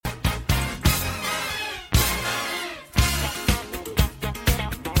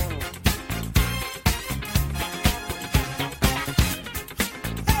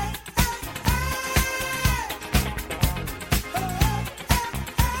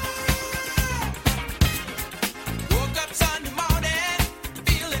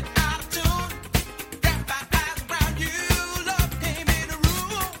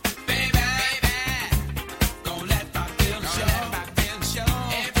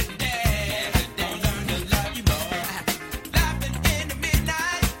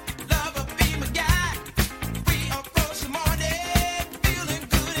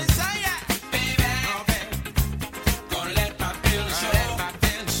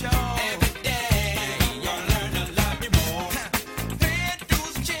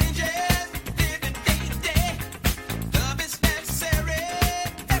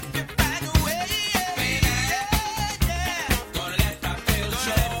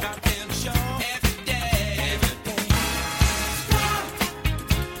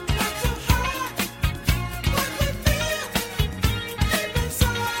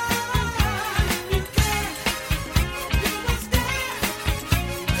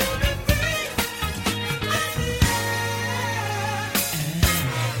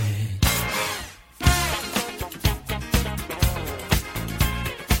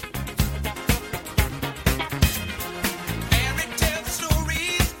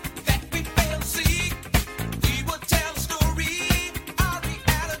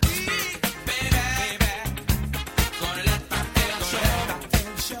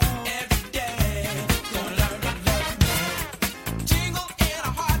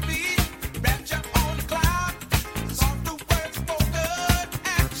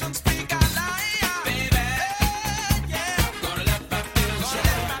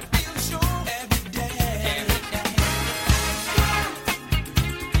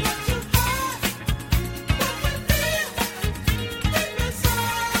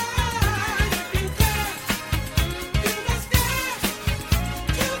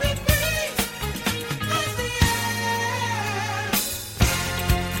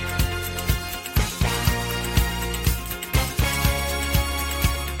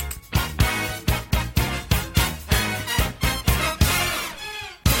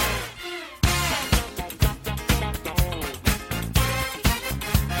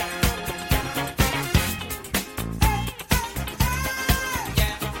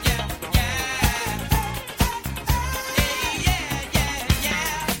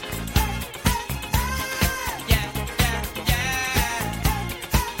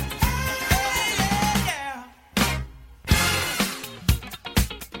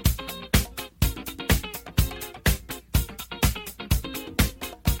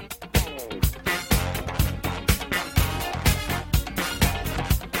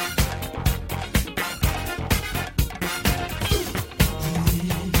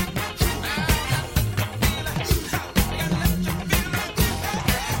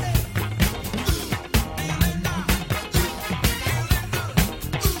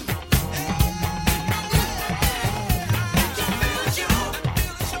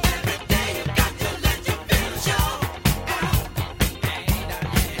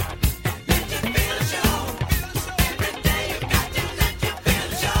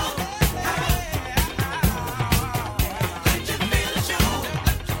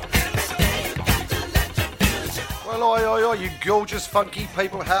bonjour, you gorgeous, funky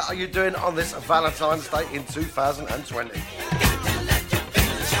people. How are you doing on this Valentine's Day in 2020?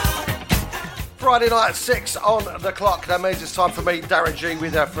 Friday night at 6 on the clock. That means it's time for me, Darren G,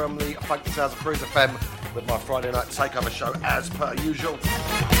 with you from the Funky Sounds of Cruise FM with my Friday night takeover show as per usual.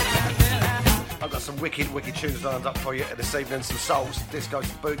 I've got some wicked tunes lined up for you this evening. Some souls, some disco,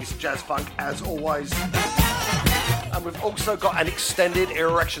 some boogie, some jazz funk, as always. And we've also got an extended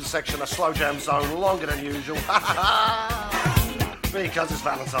erection section, a slow jam zone, longer than usual. Because it's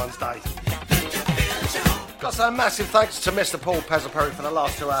Valentine's Day. Got some massive thanks to Mr. Paul Pezzaperry for the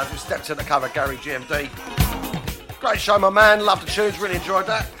last 2 hours. Who stepped in the cover, Gary GMD. Great show, my man. Love the tunes, really enjoyed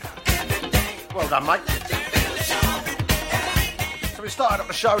that. Well done, mate. So we started up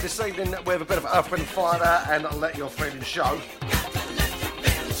the show this evening with a bit of Earth, Wind & Fire and Let Your Feelings Show.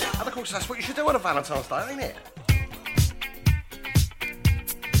 And of course, that's what you should do on a Valentine's Day, ain't it?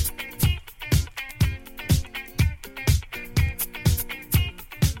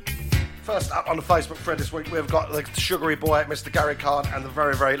 First up on the Facebook thread this week, we've got the sugary boy, Mr. Gary Card, and the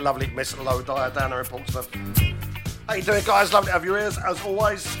very, very lovely Miss Lo Dyer down there in Portsmouth. How you doing, guys? Lovely to have your ears, as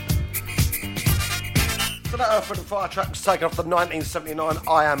always. So that Earth, Wind & Fire track was taken off the 1979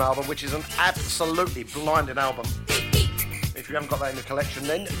 I Am album, which is an absolutely blinding album. If you haven't got that in your collection,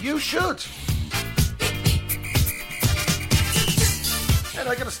 then you should. And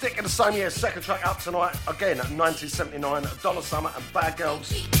they're going to stick in the same year. Second track up tonight, again, 1979, Donna Summer and Bad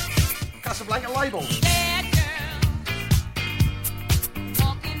Girls. Casablanca label.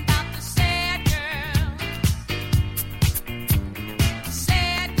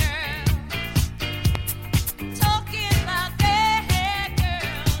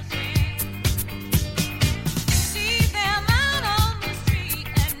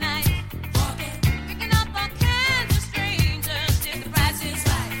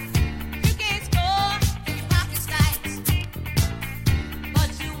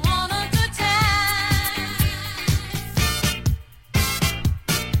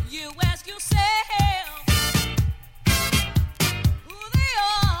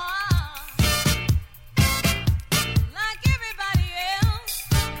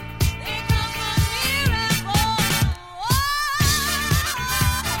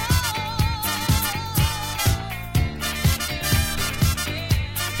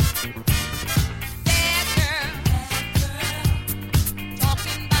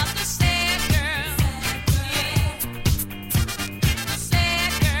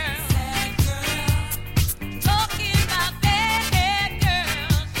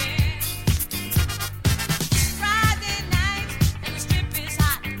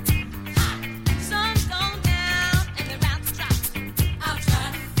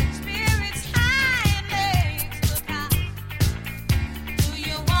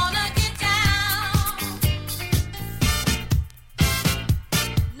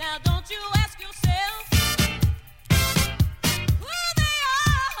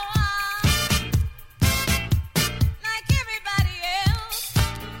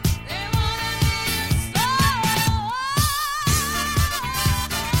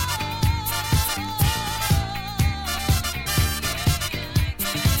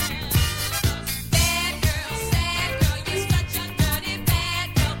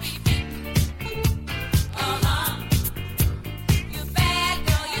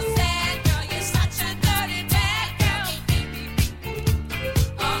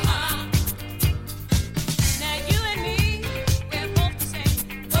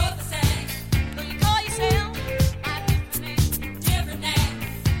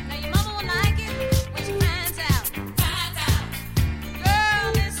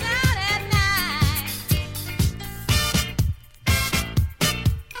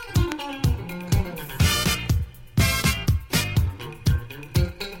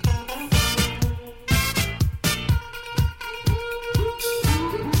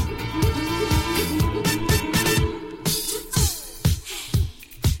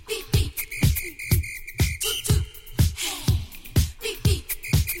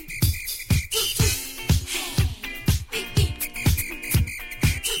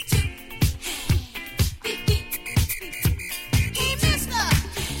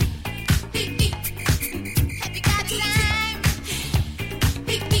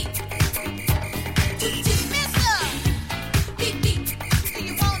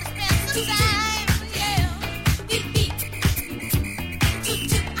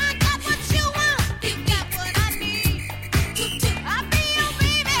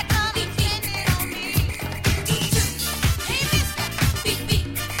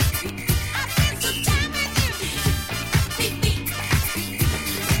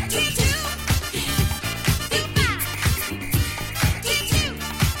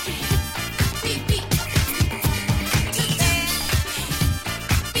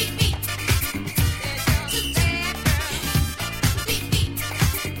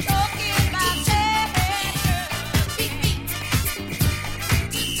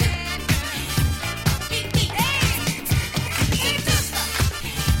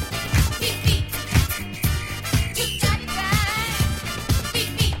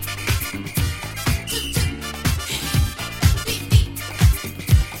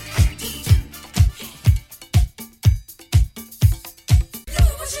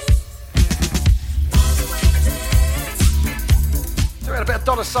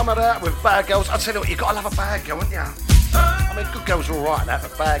 Donna Summer there with Bad Girls. I tell you what, you gotta love a bad girl, haven't you? I mean, good girls are alright, that,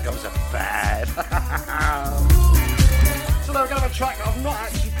 but bad girls are bad. So now we're gonna have a track that I've not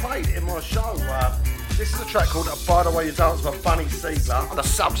actually played in my show. This is a track called By the Way You Dance by Bunny Siegler on the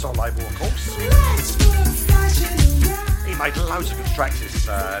Subsoul label, of course. He made loads of good tracks, this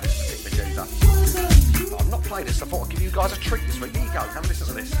particular geezer. But I've not played it, so I thought I'd give you guys a treat this week. Here you go, have a listen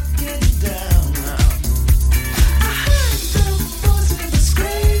to this. Get down now. I heard the voices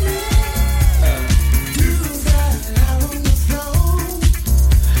screaming. Do that out on the floor.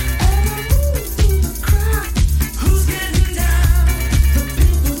 And I move through the crowd. Who's getting down? The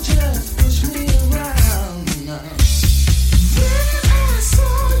people just push me around now. When I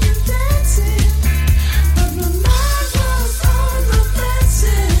saw you dancing, but my mind was on the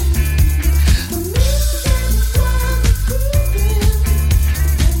dancing. The music was grooving,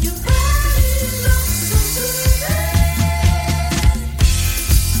 and your body looks so soothing.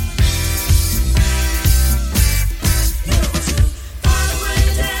 By the way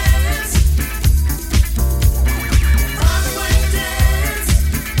you dance, by the way you dance,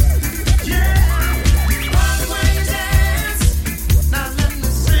 yeah. By the way you dance, now let me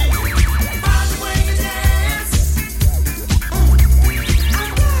see. By the way you dance, I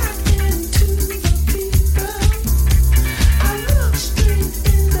got into the people. I looked straight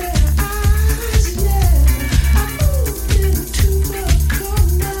in their eyes, yeah. I moved into a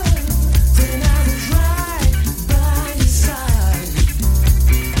corner, then I was right by your side.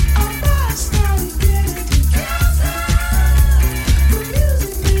 Our bodies started getting together. The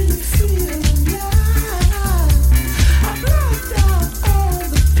music made me feel alive. I blocked out all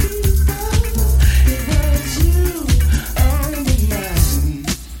the people. It was you on the mind.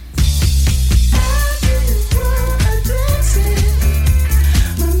 As you were dancing,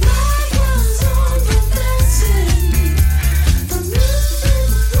 my mind was on the dancing. The music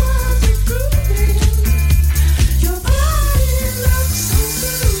was grooving. Your body looks so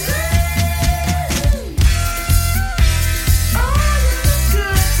soothing. Oh, you look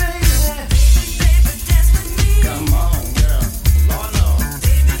good, baby. Baby, dance with me. Come on, girl. Lord, no.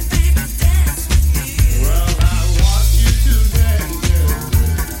 Baby, dance with me. Well, I want you to dance, girl.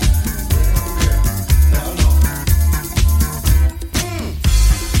 No, no.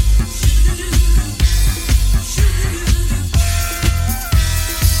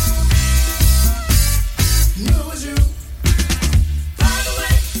 No, it's you. By the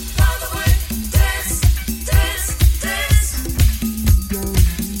way, dance, dance, dance.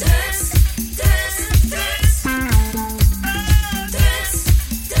 Dance, dance, dance. Dance,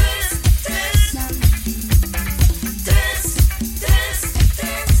 dance, dance. Dance, dance,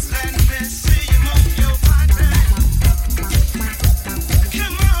 dance. Let me see you move your body.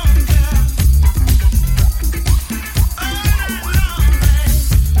 Come on, girl. All night long.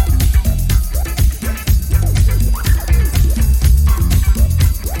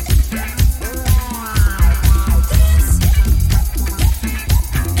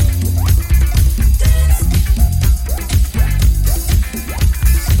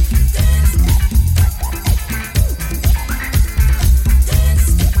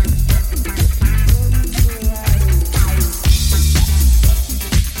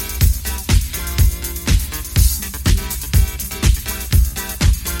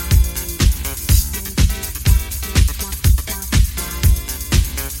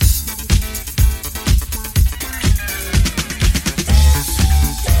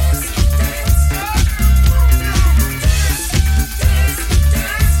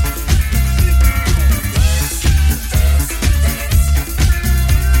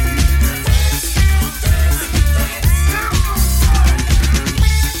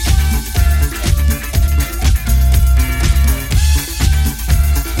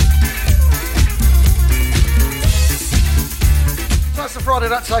 That's the Friday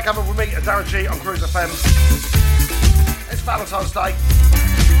Night Takeover with me, Darren G on Cruise FM. It's Valentine's Day.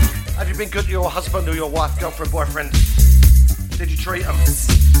 Have you been good to your husband or your wife, girlfriend, boyfriend? Did you treat them?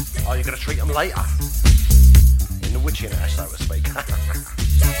 Are you going to treat them later? In the witching hour, so to speak.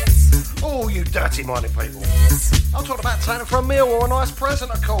 Oh, you dirty-minded people. I'm talking about taking them for a meal or a nice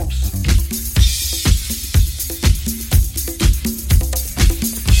present, of course.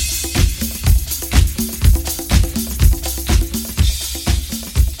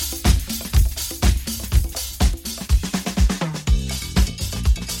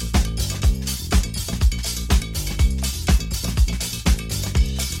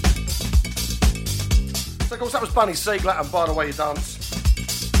 So, of course, that was Bunny Siegler and By the Way You Dance.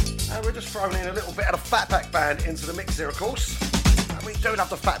 And we're just throwing in a little bit of the Fatback Band into the mix here, of course. And we do have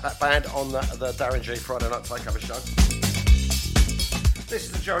the Fatback Band on the Darren G Friday Night Takeover show. This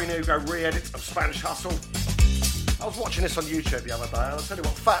is the Joey Nugo re-edit of Spanish Hustle. I was watching this on YouTube the other day, and I'll tell you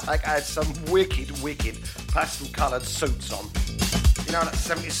what, Fatback had some wicked pastel-coloured suits on. You know, that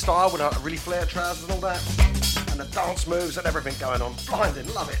 70s style with like really flared trousers and all that, and the dance moves and everything going on.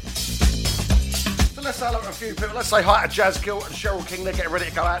 Blinding, love it. So let's say hello to a few people. Let's say hi to Jazz Gill and Cheryl King. They're getting ready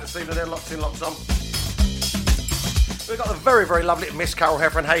to go out this evening. They're locked in, locked on. We've got the very, very lovely Miss Carol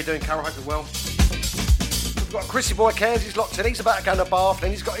Heffron. How you doing, Carol? Hope you're well. We've got Chrissy Boy Cairns. He's locked in. He's about to go in the bath.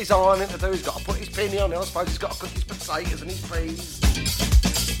 Then he's got his ironing to do. He's got to put his pinny on. I suppose he's got to cook his potatoes and his peas.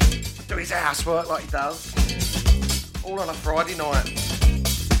 Do his housework like he does. All on a Friday night.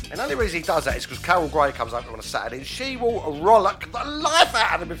 And the only reason he does that is because Carol Gray comes over on a Saturday and she will rollick the life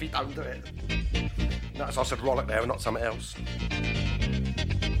out of him if he don't do it. Notice I said rollick there and not something else.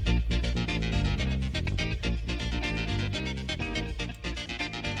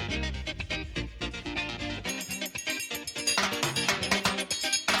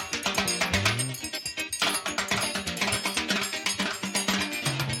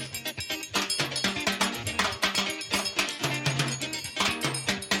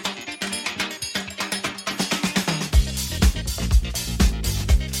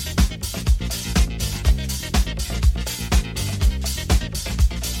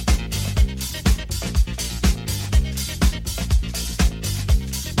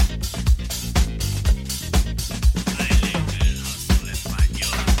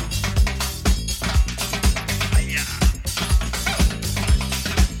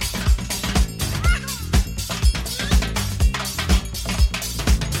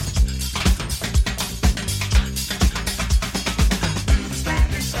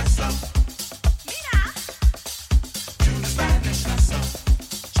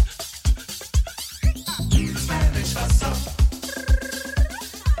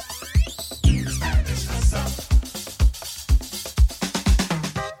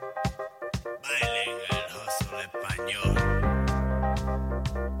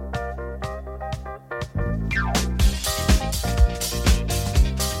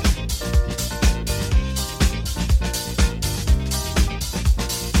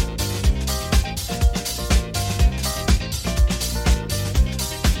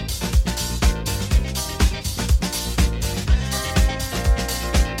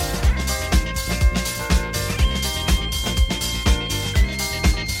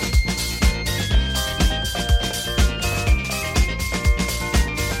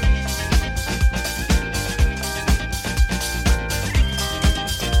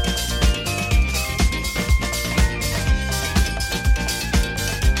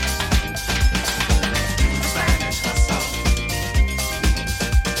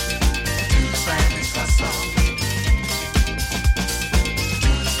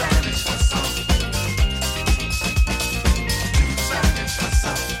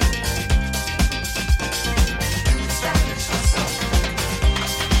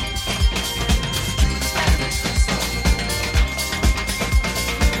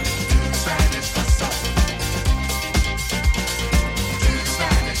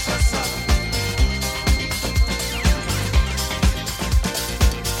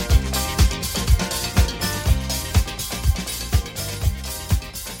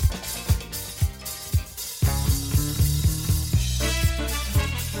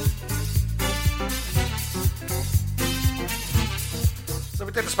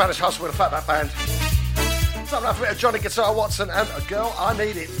 Spanish Hustle with a Fatback Band. Something like a bit of Johnny Guitar Watson and A Girl, I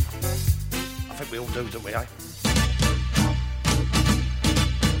Need It. I think we all do, don't we, eh?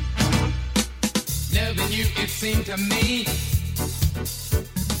 Loving you, it seemed to me,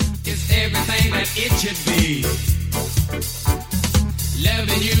 is everything that it should be.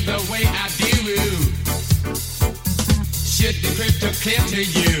 Loving you the way I do should be crystal clear to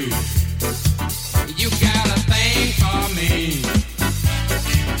you. You got a thing for me.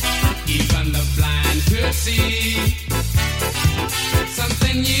 Even the blind could see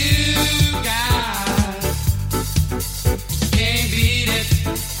something you got. Can't beat it.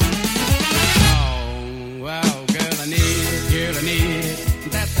 Oh, wow, girl, I need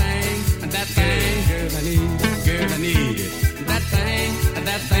that thing, girl, I need it.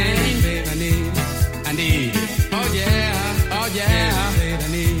 That thing, babe, I need it. Oh yeah, babe, I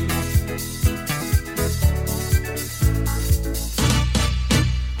need it.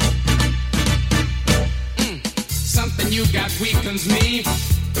 You got weakens me.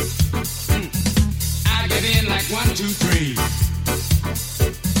 I get in like 1, 2, 3.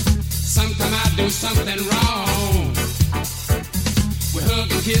 Sometime I do something wrong. We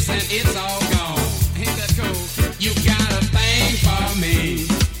hug and kiss and it's all gone. Ain't that cool? You got a thing for me.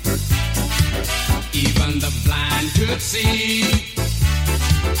 Even the blind could see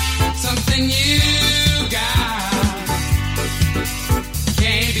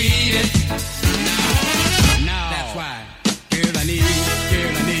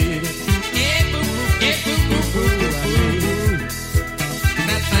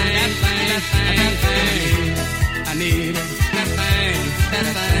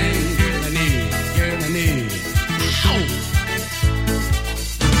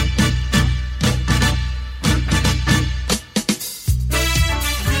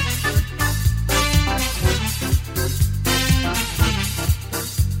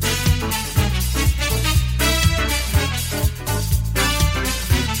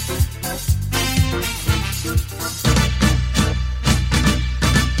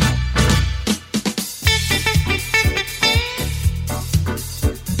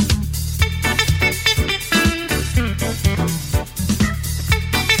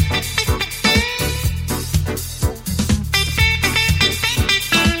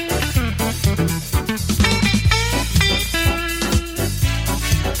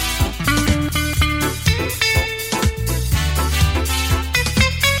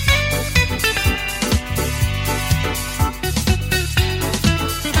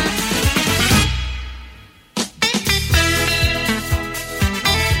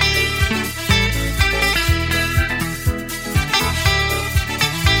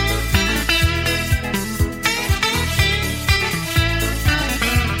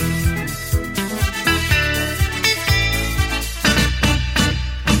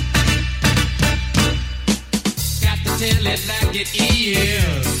it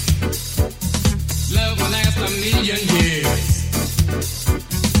is. Love will last a million years.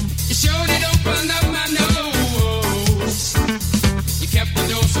 You sure did open up my nose. You kept the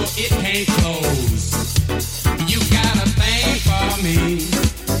door so it can't close. You got a thing for me.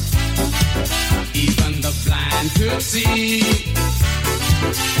 Even the blind could see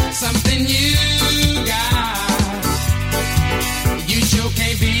something you got. You sure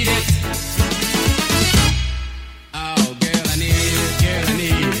can't beat it. Oh, girl, I need it. Girl, I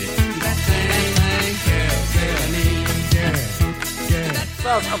need it. That thing, girl, I need it. Girl.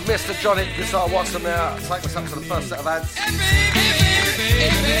 Sounds of Mr. Johnny Guitar Watson now. Take us up to the first set of ads. And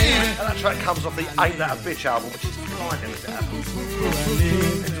that track comes off the Ain't That a Bitch album, which is blinding as it happens.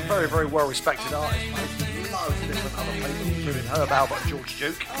 It's a very, very well respected artist. Loads of different other people, including Herb Albert and George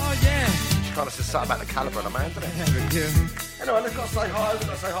Duke. Oh, yeah. Which kind of says something about the calibre of the man, doesn't it? Anyway, we've got to say hi. We've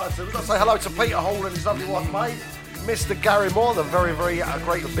got to say hi to. We've got to say hello to Peter Hall and his lovely wife, May. Mr. Gary Moore, the very, very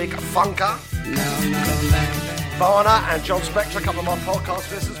great big funker. Varna and John Spector, a couple of my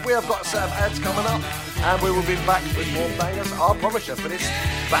podcast listeners. We have got a set of ads coming up, and we will be back with more bangers, I promise you, for this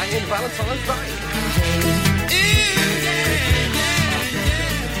banging Valentine's Day.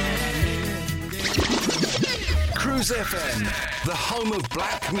 Cruise FM, the home of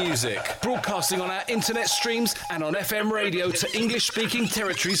black music, broadcasting on our internet streams and on FM radio to English-speaking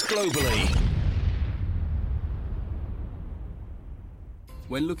territories globally.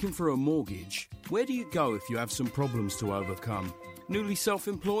 When looking for a mortgage, where do you go if you have some problems to overcome? Newly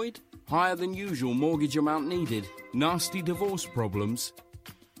self-employed? Higher than usual mortgage amount needed? Nasty divorce problems?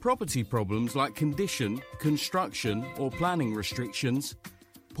 Property problems like condition, construction or planning restrictions?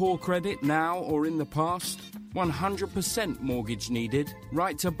 Poor credit now or in the past? 100% mortgage needed?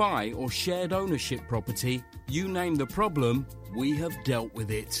 Right to buy or shared ownership property? You name the problem, we have dealt with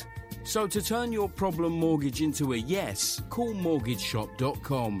it. So to turn your problem mortgage into a yes, call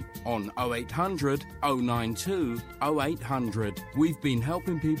mortgageshop.com on 0800 092 0800. We've been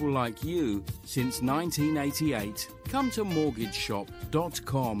helping people like you since 1988. Come to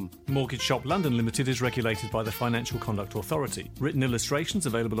mortgageshop.com. Mortgage Shop London Limited is regulated by the Financial Conduct Authority. Written illustrations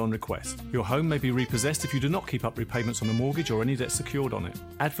available on request. Your home may be repossessed if you do not keep up repayments on the mortgage or any debt secured on it.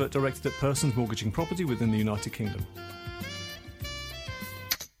 Advert directed at persons mortgaging property within the United Kingdom.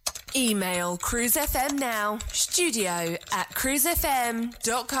 Email Cruise FM now,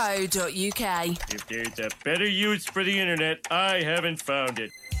 studio@cruisefm.co.uk. If there's a better use for the internet, I haven't found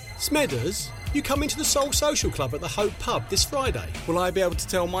it. Smedders, you come into the Soul Social Club at the Hope Pub this Friday. Will I be able to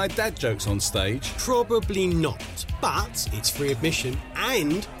tell my dad jokes on stage? Probably not, but it's free admission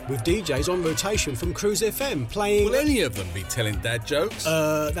and with DJs on rotation from Cruise FM playing... Will any of them be telling dad jokes?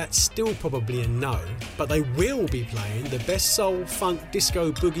 That's still probably a no, but they will be playing the best soul, funk,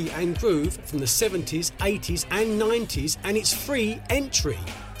 disco, boogie and groove from the 70s, 80s and 90s, and it's free entry.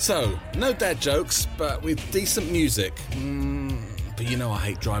 So, no dad jokes, but with decent music. But you know I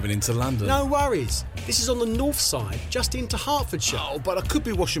hate driving into London. No worries. This is on the north side, just into Hertfordshire. Oh, but I could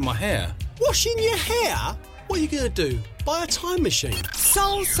be washing my hair. Washing your hair? What are you going to do? Buy a time machine?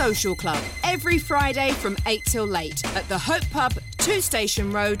 Soul Social Club, every Friday from 8 till late at the Hope Pub, 2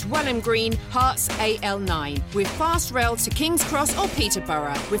 Station Road, Welham Green, Hearts AL9, with fast rail to King's Cross or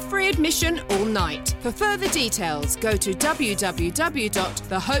Peterborough, with free admission all night. For further details, go to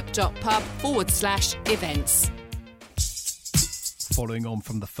www.thehope.pub/events. Following on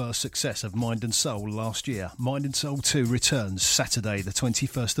from the first success of Mind and Soul last year, Mind and Soul 2 returns Saturday the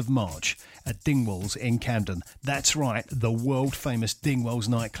 21st of March at Dingwalls in Camden. That's right, the world-famous Dingwalls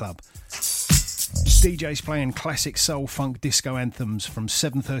nightclub. DJs playing classic soul, funk, disco anthems from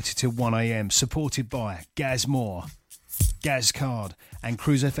 7:30 to 1am, supported by Gaz Moore, Gaz Card and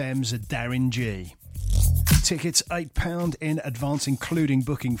Cruise FM's Darren G. Tickets £8 in advance including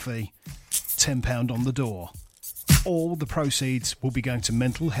booking fee, £10 on the door. All the proceeds will be going to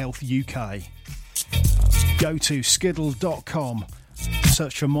Mental Health UK. Go to skiddle.com,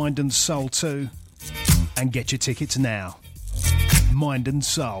 search for Mind and Soul 2 and get your tickets now. Mind and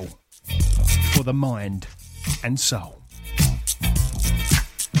Soul, for the mind and soul.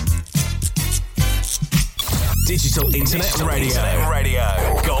 Digital Internet Radio.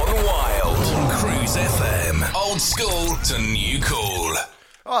 Gone wild. Cruise FM. Old school to new cool.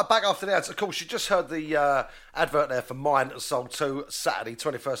 All right, back after the ads. Of course, you just heard the advert there for Mind and Soul 2, Saturday,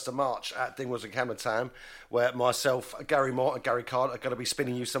 21st of March at Dingwalls in Camden Town, where myself, Gary Moore and Gary Card are going to be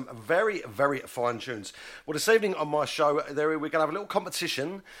spinning you some very, very fine tunes. Well, this evening on my show, we're going to have a little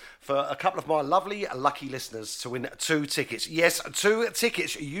competition for a couple of my lovely, lucky listeners to win 2 tickets. Yes, 2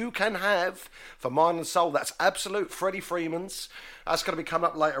 tickets you can have for Mind and Soul. That's absolute Freddie Freeman's. That's going to be coming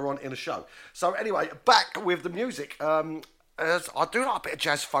up later on in the show. So anyway, back with the music. I do like a bit of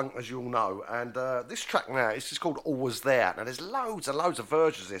jazz funk, as you all know, and this track now, it's just called Always There. Now, there's loads and loads of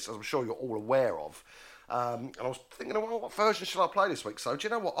versions of this, as I'm sure you're all aware of. And I was thinking, well, what version should I play this week? So, do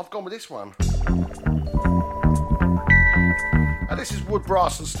you know what? I've gone with this one. And this is Wood,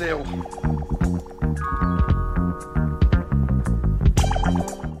 Brass and Steel.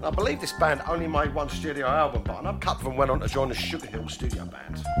 I believe this band only made one studio album, but I know a couple of them went on to join the Sugar Hill studio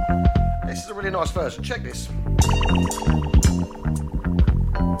band. This is a really nice version. Check this.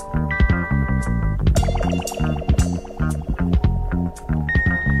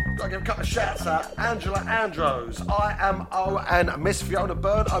 Gotta give a couple of shouts out. Angela Andros, IMO, and Miss Fiona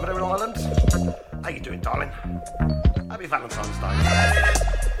Byrne over there in Ireland. How you doing, darling? Happy Valentine's Day.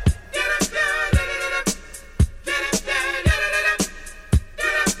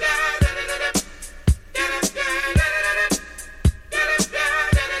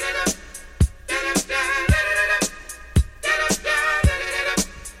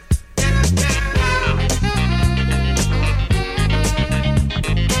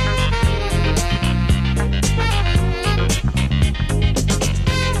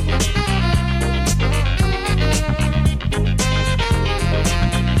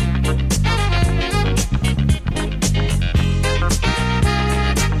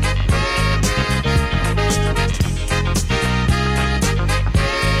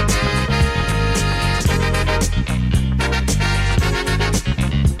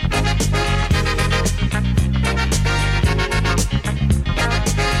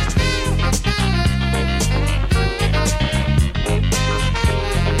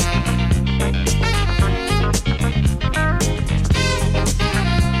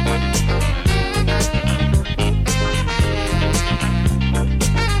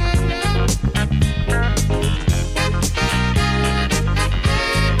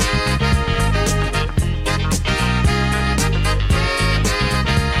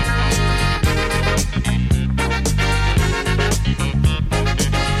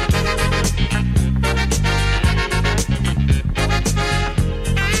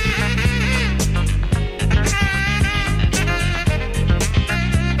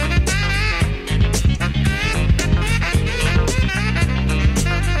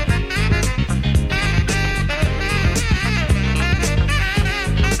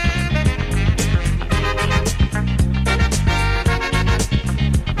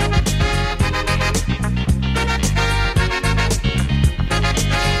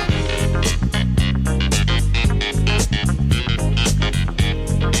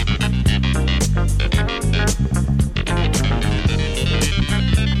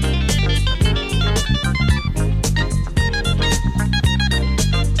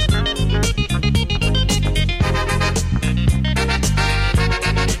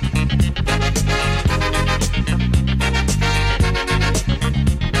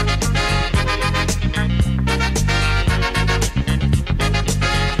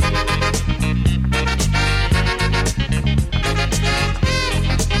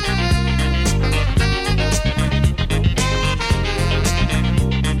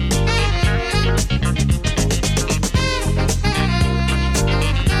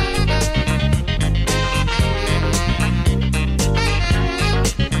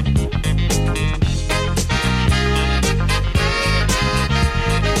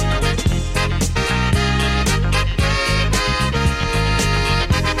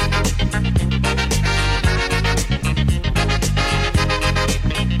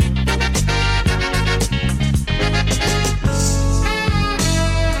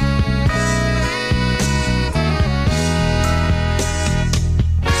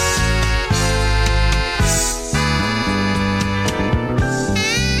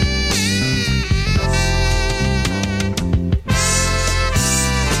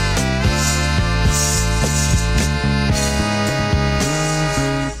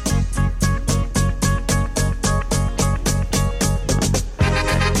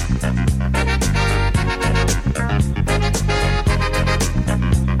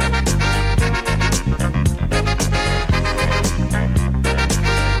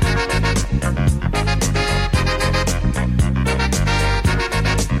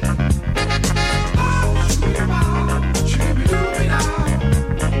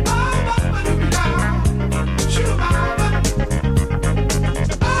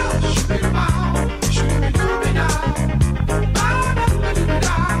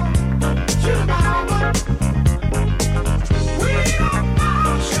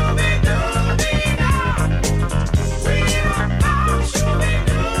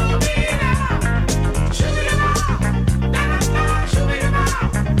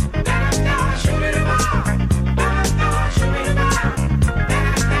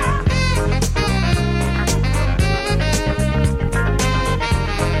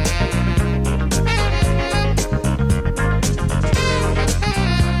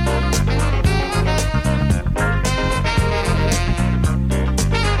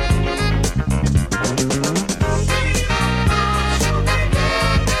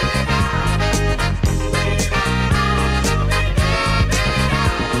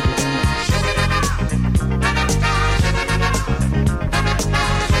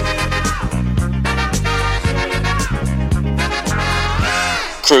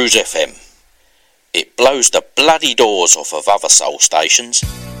 Cruise FM. It blows the bloody doors off of other soul stations.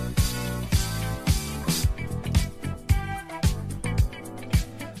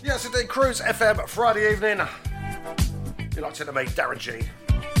 Yes, indeed, Cruise FM, Friday evening. You're locked into me, Darren G.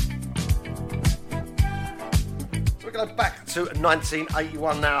 So we're going back to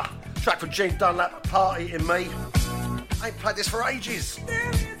 1981 now. Track from Gene Dunlap, Party in Me. I ain't played this for ages.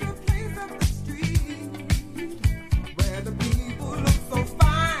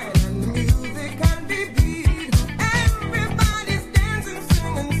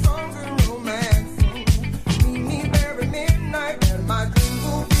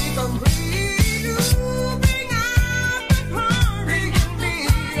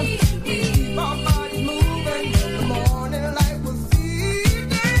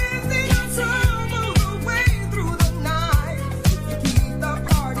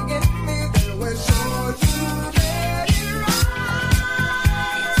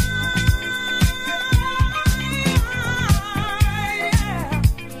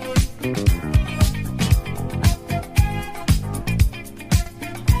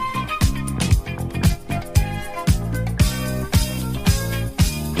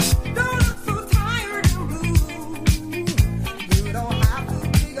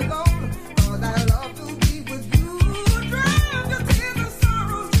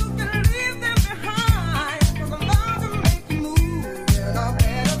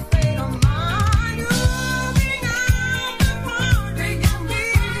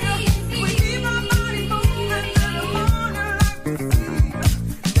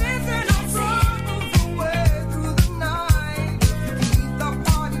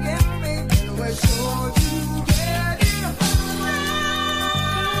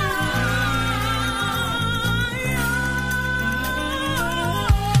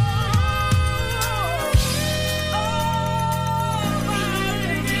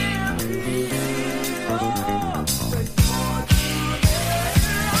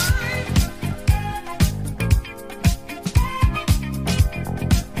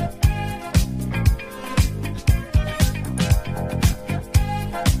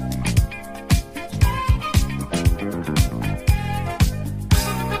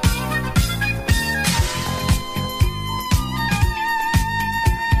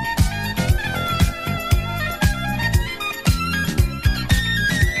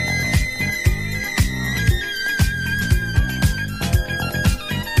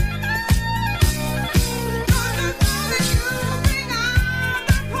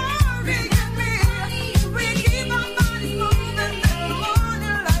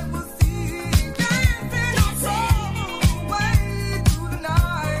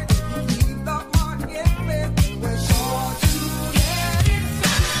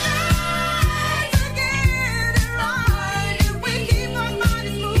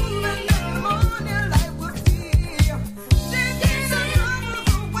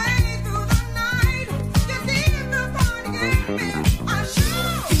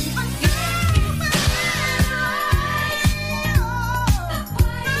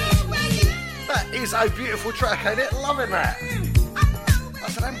 A beautiful track, ain't it? Loving that. I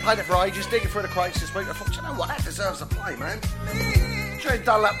said I haven't played it for ages, digging through the crates this week. I thought, you know what, that deserves a play, man. Gene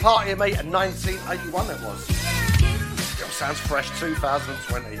Dunlap, Party in Me in 1981 it was. Still sounds fresh,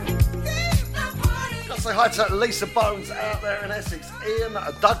 2020. Gotta say hi to Lisa Bones out there in Essex. Ian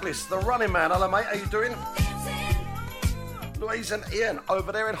Douglas, the running man. Hello mate, how you doing? Louise and Ian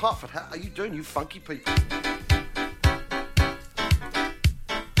over there in Hertford. How are you doing, you funky people?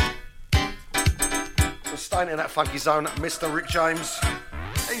 Staying in that funky zone, Mr. Rick James.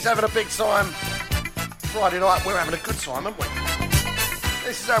 He's having a big time. Friday night, we're having a good time, aren't we?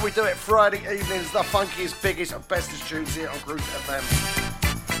 This is how we do it. Friday evenings, the funkiest, biggest, and bestest tunes here on Cruise FM.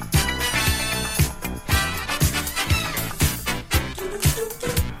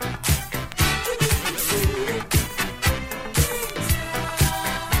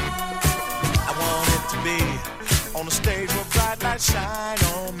 I want it to be on the stage where bright lights shine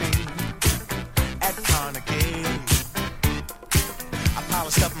on me. I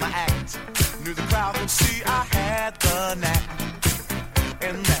polished up my act, knew the crowd would see I had the knack,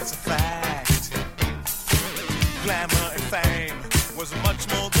 and that's a fact. Glamour and fame was much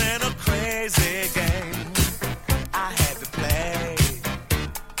more than a crazy game I had to play,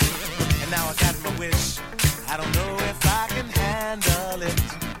 and now I got my wish. I don't know if I can handle it,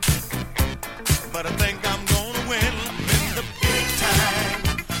 but I think I'm gonna win. I'm in the big time,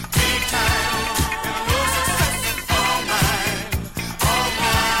 big time.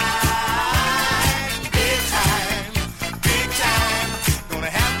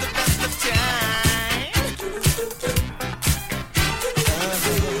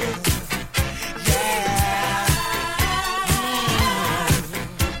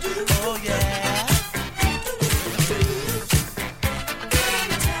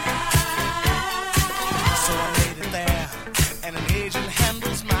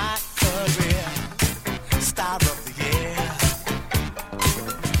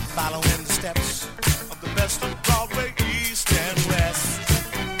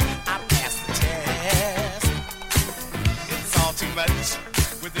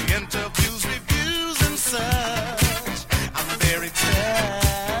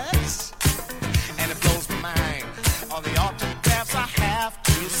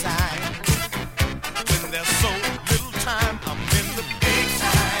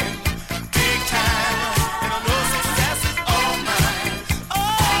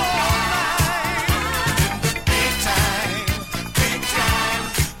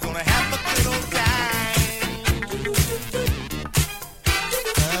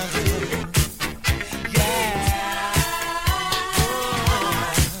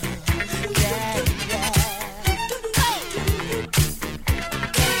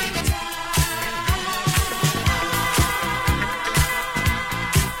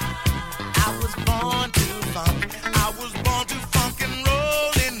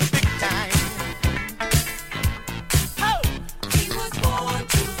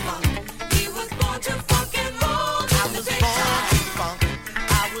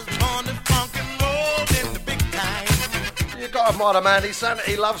 Spider-Man.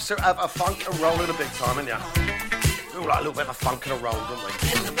 He loves to have a funk and roll in the big time, isn't ya? We all like a little bit of a funk and a roll, don't we?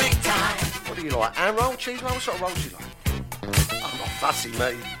 In the big time. What do you like? Hand roll, cheese roll? What sort of roll do you like? I'm not fussy,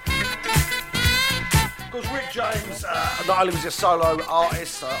 me. Because Rick James, not only was he a solo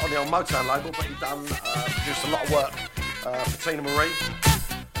artist on the old Motown label, but he produced a lot of work for Tina Marie.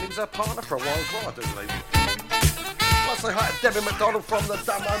 And he was her partner for a while as well, I do believe. I'll say hi to Debbie McDonald from the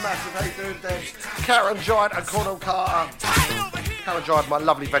Dumbo Massive. How you doing, Debs? Karen Giant and Cornel Carter. Karen Giant, my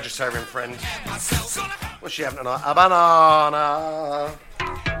lovely vegetarian friend. What's she having tonight? A banana.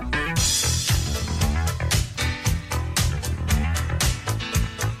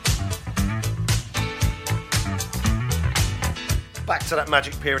 Back to that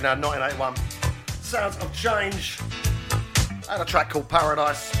magic period now, 1981. Sounds of Change. And a track called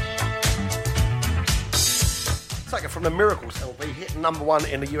Paradise. Taken from the Miracles LP, hit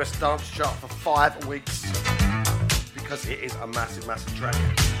 #1 in the US dance chart for 5 weeks. Because it is a massive, massive track.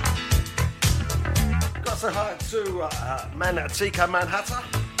 Got to say hi to Tico Manhattan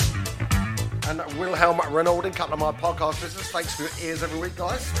and Wilhelm Renaud, a couple of my podcast listeners. Thanks for your ears every week,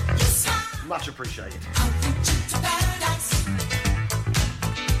 guys. Much appreciated.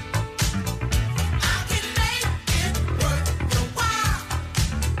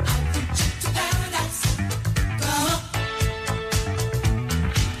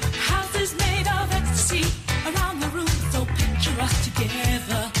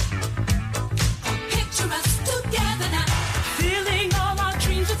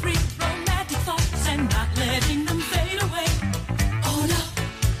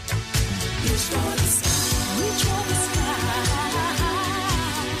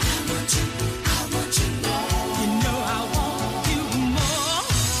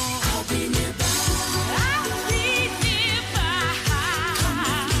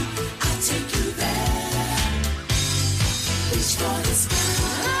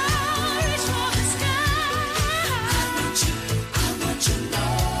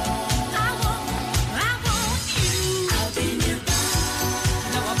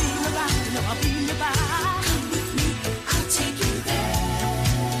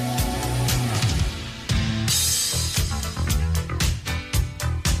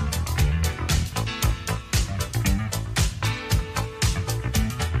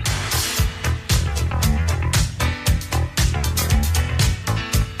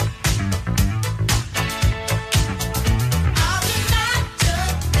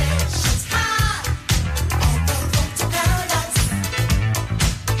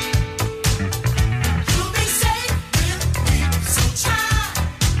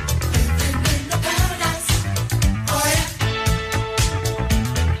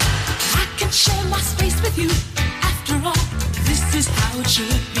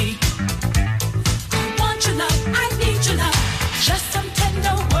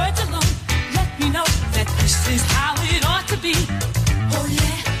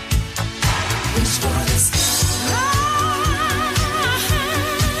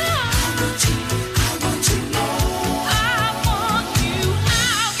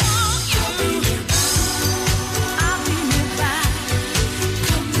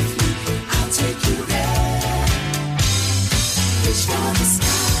 Reach for the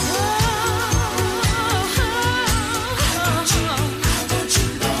sky.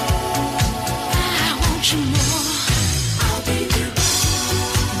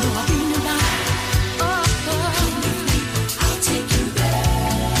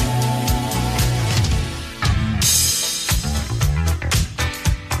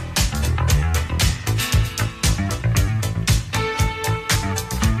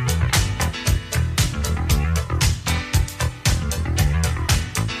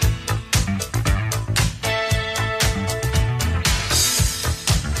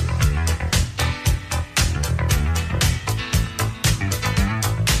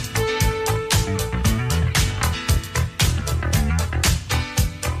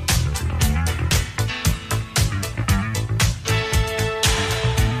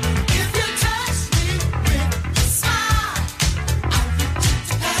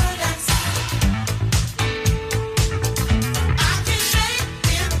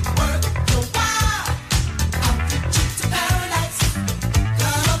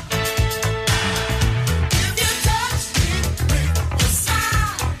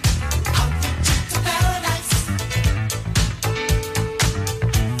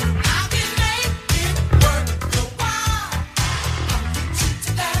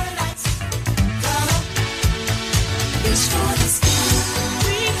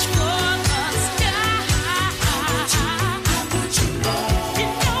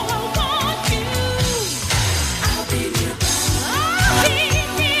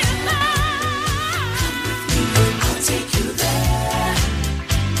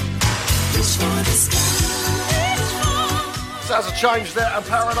 Sounds a change there and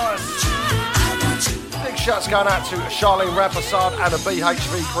Paradise. Big shouts going out to Charlene Rampasad and the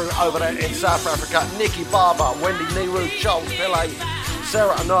BHV crew over there in South Africa. Nikki Barber, Wendy Nehru, Charles Pillay,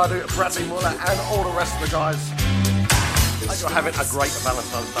 Sarah Anadu, Bradley Muller and all the rest of the guys. Hope you're having a great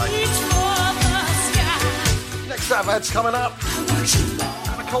Valentine's Day. Next set of ads coming up.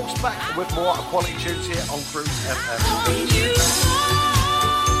 And of course back with more quality tunes here on Cruise FM.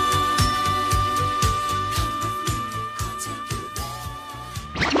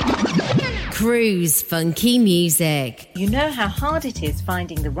 Cruise Funky Music. You know how hard it is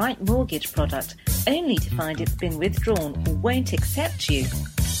finding the right mortgage product, only to find it's been withdrawn or won't accept you?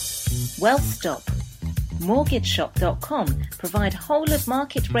 Well, stop. MortgageShop.com provide whole of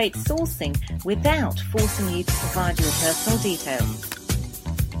market rate sourcing without forcing you to provide your personal details.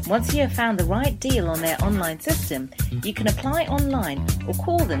 Once you have found the right deal on their online system, you can apply online or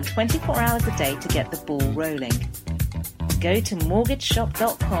call them 24 hours a day to get the ball rolling. Go to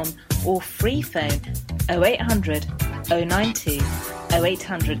MortgageShop.com or free phone 0800 092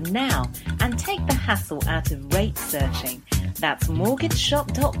 0800 now and take the hassle out of rate searching. That's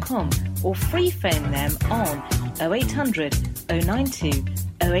MortgageShop.com or free phone them on 0800 092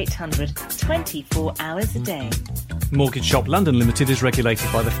 0800 24 hours a day. Mortgage Shop London Limited is regulated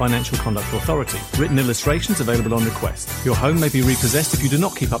by the Financial Conduct Authority. Written illustrations available on request. Your home may be repossessed if you do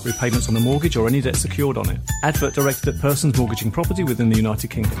not keep up repayments on a mortgage or any debt secured on it. Advert directed at persons mortgaging property within the United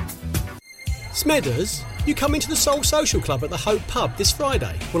Kingdom. Smedders, you come into the Soul Social Club at the Hope Pub this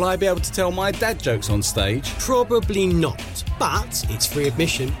Friday. Will I be able to tell my dad jokes on stage? Probably not, but it's free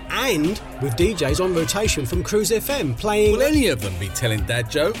admission and with DJs on rotation from Cruise FM playing... Will any of them be telling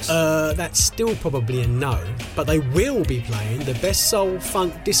dad jokes? That's still probably a no, but they will be playing the best soul,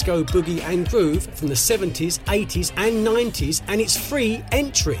 funk, disco, boogie and groove from the 70s, 80s and 90s, and it's free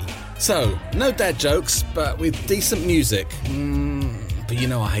entry. So, no dad jokes, but with decent music. But you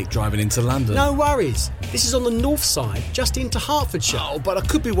know I hate driving into London. No worries. This is on the north side, just into Hertfordshire. Oh, but I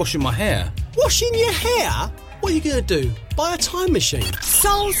could be washing my hair. Washing your hair? What are you going to do? Buy a time machine.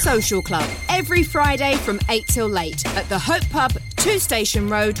 Soul Social Club, every Friday from 8 till late at the Hope Pub, 2 Station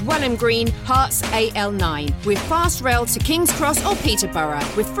Road, Welham Green, Hearts AL9, with fast rail to King's Cross or Peterborough,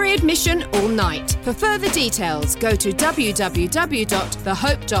 with free admission all night. For further details, go to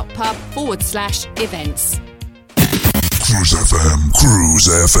www.thehope.pub/events. Cruise FM, Cruise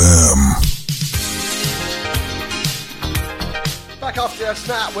FM. Back after our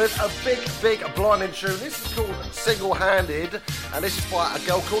snap with a big blinding tune. This is called Single Handed, and this is by a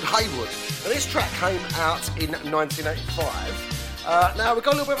girl called Haywood. And this track came out in 1985. Now we've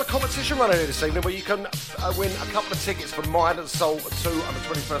got a little bit of a competition running here this evening where you can win a couple of tickets for Mind and Soul 2 on the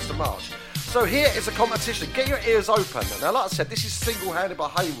 21st of March. So here is a competition. Get your ears open. Now, like I said, this is Single Handed by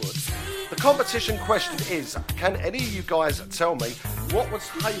Haywood. The competition question is, can any of you guys tell me what was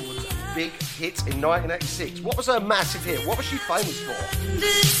Haywood's big hit in 1986? What was her massive hit? What was she famous for?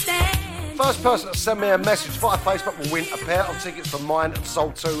 First person to send me a message via Facebook will win a pair of tickets for Mind and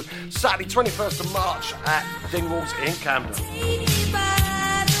Soul 2, Saturday 21st of March at Dingwalls in Camden.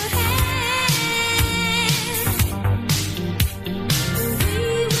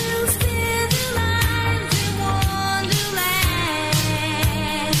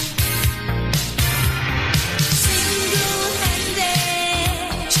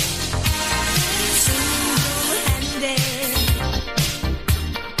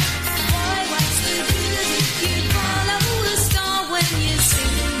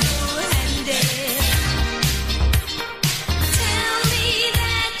 Tell me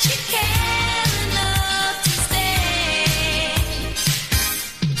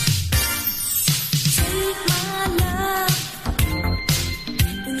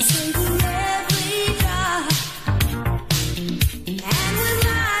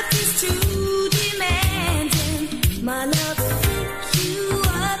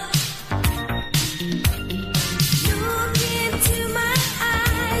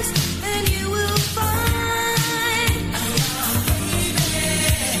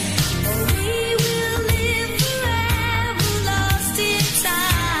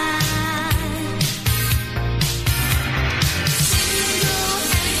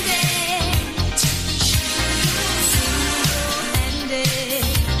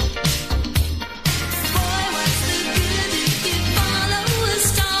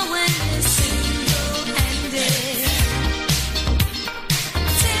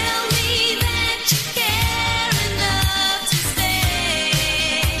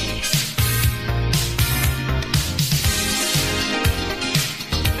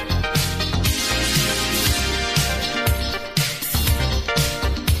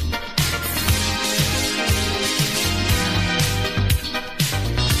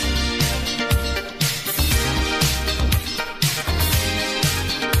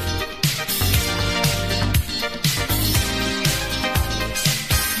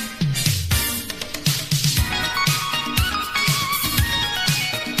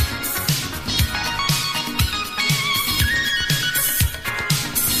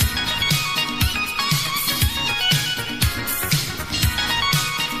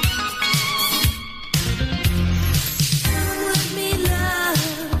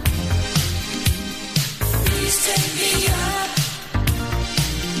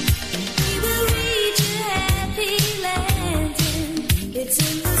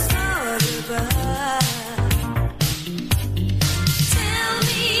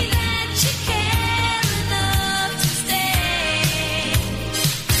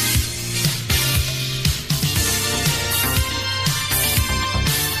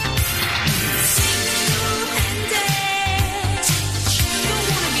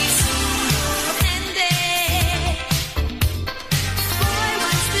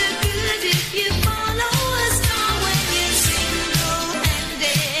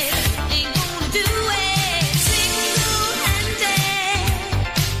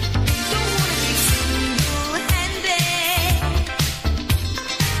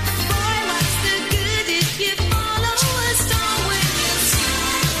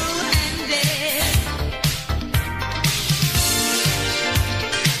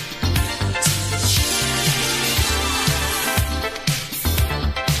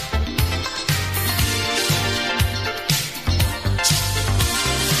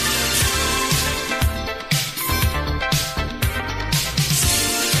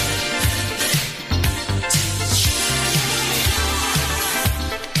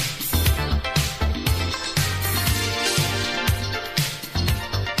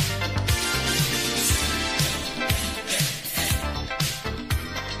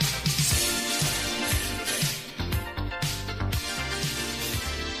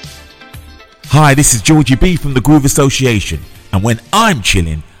Hi, this is Georgie B from the Groove Association, and when I'm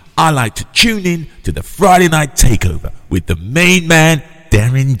chilling, I like to tune in to the Friday Night Takeover with the main man,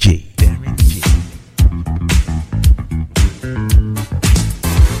 Darren G.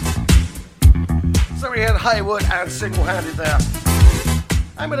 So we had Haywood and Single Handed there.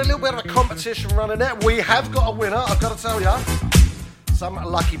 And with a little bit of a competition running there, we have got a winner, I've got to tell you. Some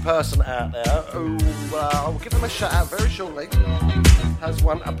lucky person out there who, I'll give them a shout out very shortly, has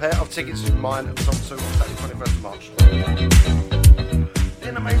won a pair of tickets in mine at the Top 2 on Saturday 21st of March.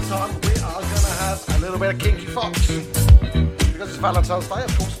 In the meantime, we are going to have a little bit of Kinky Fox. Because it's Valentine's Day,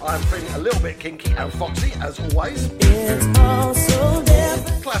 of course, I'm feeling a little bit kinky and foxy, as always. It's all so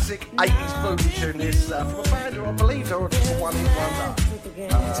different. Classic 80s booty tune, this from a band who I believe they're just a one-hit wonder.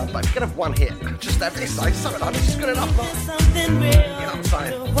 But if you can have one hit, just have this, say something like this is good enough. You know what I'm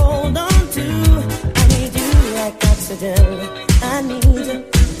saying? Hold on to, I need you like oxygen. I need you.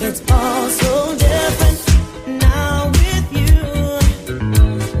 It's all so different now with you.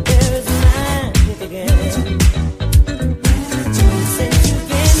 There's magic again. Since you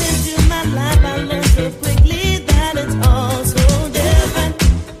came into my life, I learned so quickly that it's all so different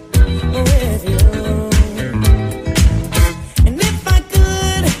with you. And if I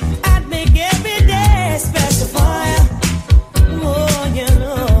could, I'd make every day special for you. Oh, you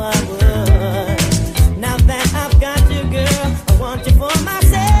know I would. Now that I've got you, girl, I want you for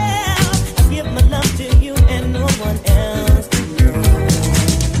myself. I give my love to you and no one else.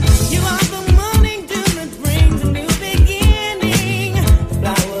 You are the morning dew that brings a new beginning. The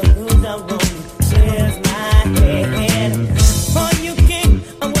flower whose aroma clears my head. For you came,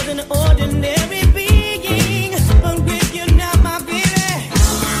 I was an ordinary being, but with you now, my baby,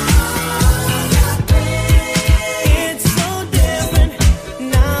 it's so different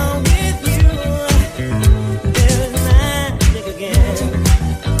now with you. There's magic again.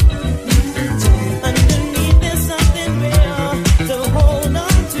 Underneath there's something real, so hold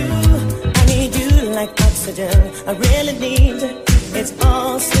on to. I need you like oxygen. I really need you. It's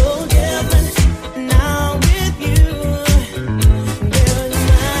all so different now with you. There's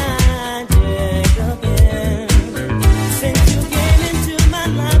magic again. Since you came into my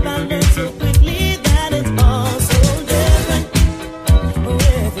life, I learned so quickly that it's all so different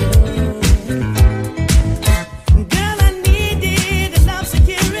with you. Girl, I needed love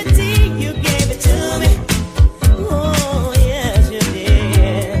security. You gave it to me. Oh, yes, you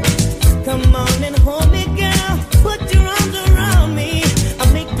did. Come on and hold me, girl. Put your arms around me.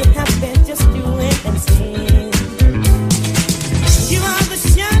 I'll make you happy, just do it and sing. You are the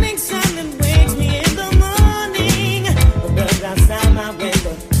shining sun that wakes me in the morning. The birds outside my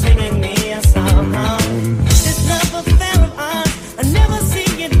window singing me a song. This love affair of ours, I never see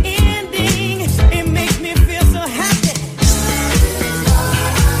it ending. It makes me feel so happy.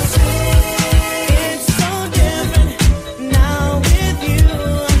 It's so different now with you.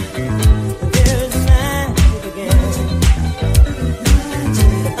 There's magic again.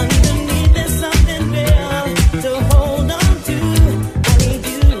 Underneath there's something real to hold on to. I need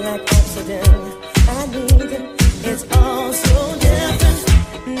you like oxygen. I need you. It's all so different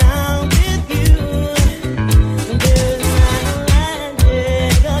now with you. There's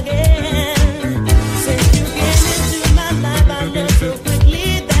magic again. Since you came into my life, I learned so quickly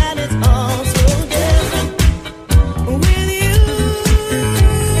that it's all so different with you.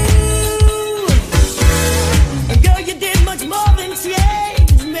 Girl, you did much more than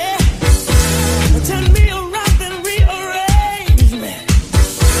change me. Turn me around and rearrange me.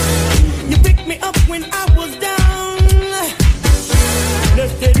 You picked me up when I was down.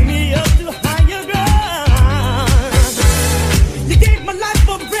 Lifted me up to higher ground. You gave my life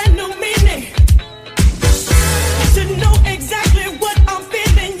a brand new meaning. To know exactly what I'm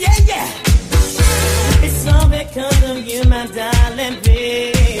feeling, yeah, yeah. It's all because of you, my darling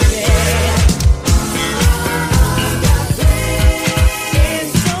baby.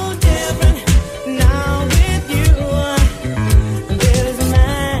 It's so different now with you. There's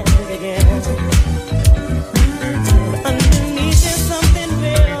magic again. Underneath there's something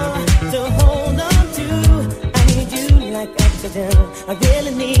real to hold on to. I need you like oxygen. I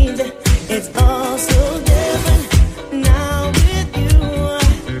really need you. It's all so different now with you.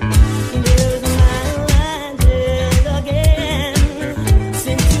 There's magic again.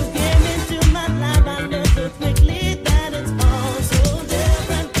 Since you came into my life, I learned so quickly that it's all so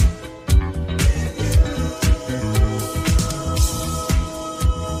different.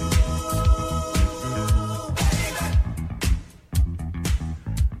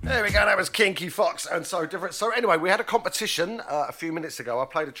 There we go, that was Kinky Fox and So Different. So anyway, we had a competition a few minutes ago. I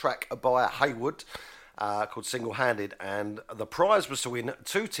played a track by Haywood called Single Handed, and the prize was to win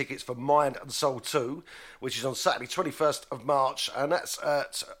 2 tickets for Mind and Soul 2, which is on Saturday 21st of March, and that's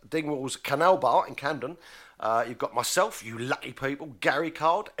at Dingwall's Canal Bar in Camden. You've got myself, you lucky people, Gary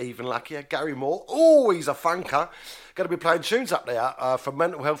Card, even luckier, Gary Moore, he's a funker, going to be playing tunes up there for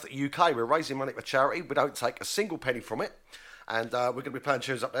Mental Health UK. We're raising money for charity, we don't take a single penny from it, and we're going to be playing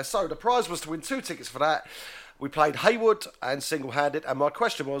tunes up there. So the prize was to win 2 tickets for that. We played Haywood and Single Handed, and my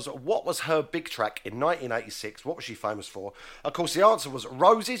question was, what was her big track in 1986? What was she famous for? Of course, the answer was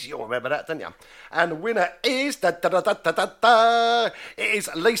Roses. You'll remember that, don't you? And the winner is it is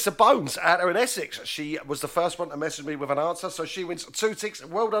Lisa Bones out there in Essex. She was the first one to message me with an answer, so she wins 2 tickets.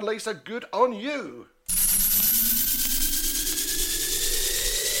 Well done, Lisa. Good on you.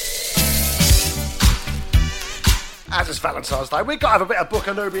 As it's Valentine's Day, we've got to have a bit of Book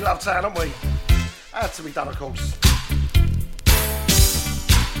of Newby Love Town, haven't we? Had to be done, of course.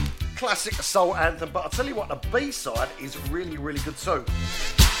 Classic soul anthem, but I'll tell you what, the B-side is really, really good too.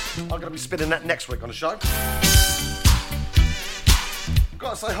 I'm going to be spinning that next week on the show. Got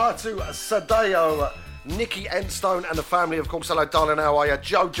to say hi to Sadeo, Nikki Enstone and the family, of course. Hello, darling, how are you?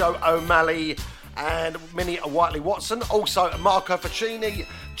 Jojo O'Malley and Minnie Whiteley-Watson. Also, Marco Ficini,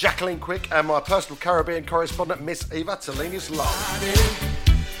 Jacqueline Quick, and my personal Caribbean correspondent, Miss Eva Tellini's Love.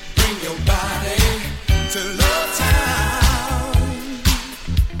 Bring your body to Love Town.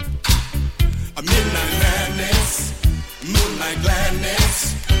 A midnight madness, moonlight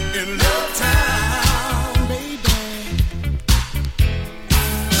gladness in Love Town, baby.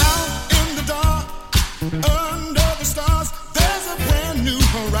 Out in the dark, under the stars, there's a brand new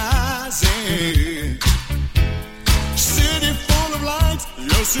horizon. City full of lights,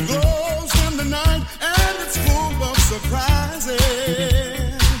 yes, it glows in the night, and it's full of surprises.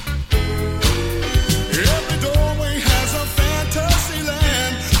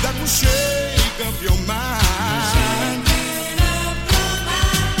 Shake up your mind.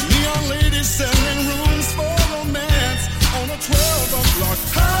 Neon ladies selling rooms for romance on a 12 o'clock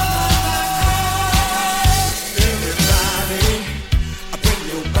time. Everybody, bring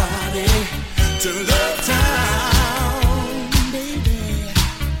your body to Love Town, baby.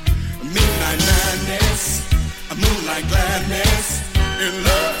 Midnight madness, moonlight gladness in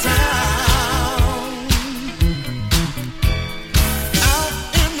Love Town.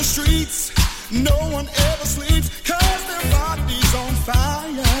 Streets, no one ever sleeps, 'cause their body's on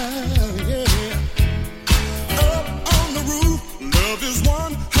fire, yeah. Up on the roof, love is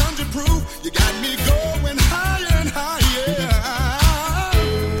 100 proof. You got me going higher and higher.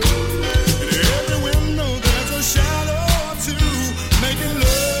 In every window there's a shadow or two, making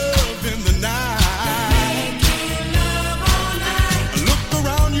love in the night. Making love all night. Look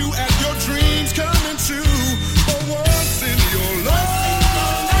around you at your dreams coming true. For once in your life,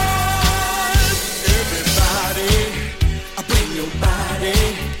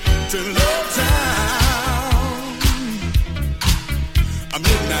 to Love Town. A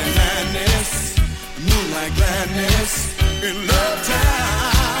midnight madness, moonlight gladness in Love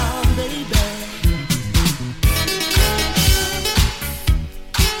Town, baby.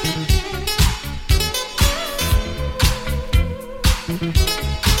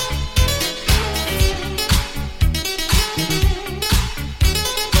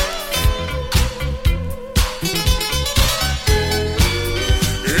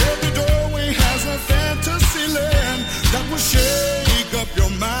 Shake up your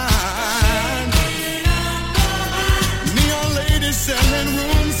mind. Neon ladies selling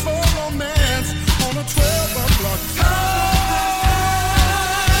rooms for romance on a 12 o'clock time.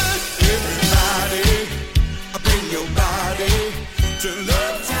 Everybody, bring your body to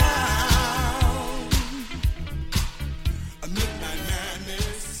Love Town. A midnight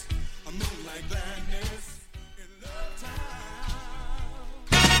madness, a moonlight gladness in Love Town.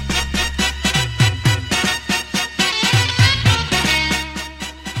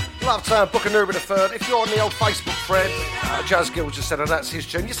 Love Town, Book of Newby the Third. If you're on the old Facebook thread, Jazz Gill just said, and that's his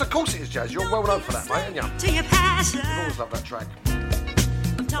tune. Yes, of course it is, Jazz. You're well known for that, mate, aren't you? You've always loved that track.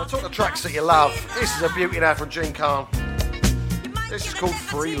 I'll talk the tracks that you love. This is a beauty now from Gene Khan. This is called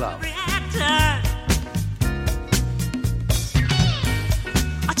Free Love.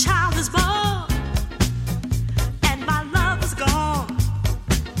 A child is born, and my love is gone.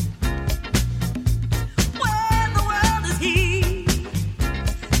 Where the world is he?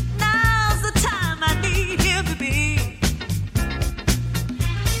 Now's the time I need him to be.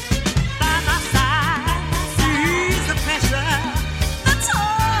 By my side, ease the pressure that's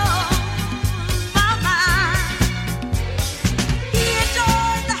on my mind. He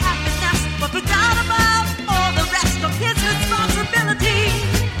enjoys the happiness, but without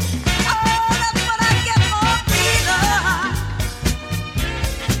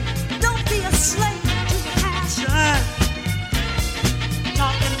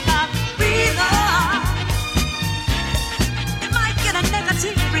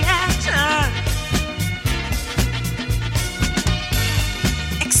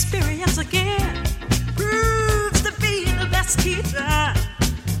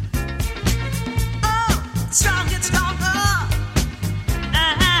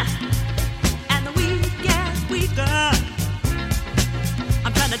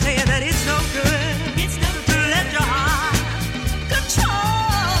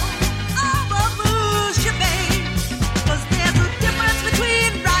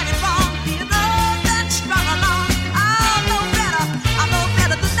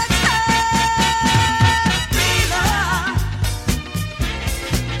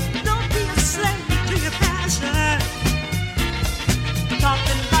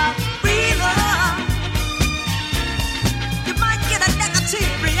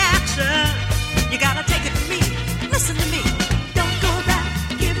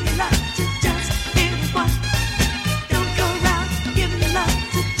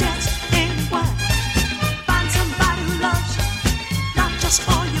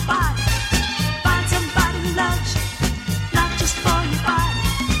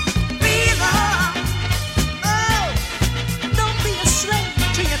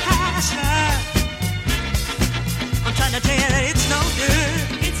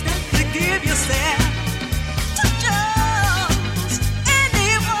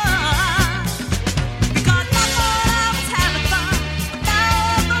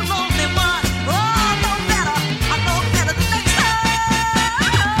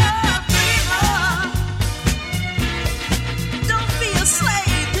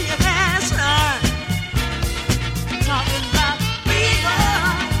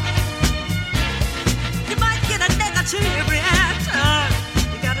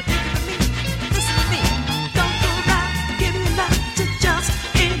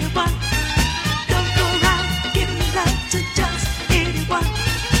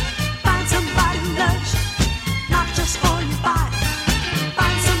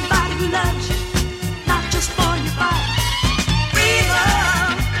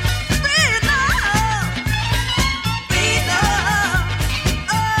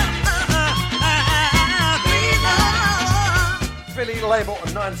label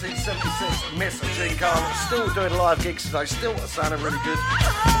in 1976, Miss Jean Carl, still doing live gigs today, still sounding really good.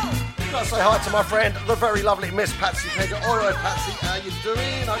 Gotta say hi to my friend, the very lovely Miss Patsy Pegger. Alright, Patsy, how you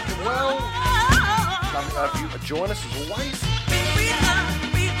doing? Hope you're well. Lovely to have you join us as always.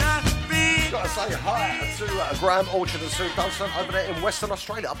 Gotta say hi to Graham Orchard and Sue Dawson over there in Western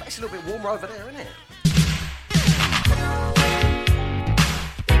Australia. I bet it's a little bit warmer over there, isn't it?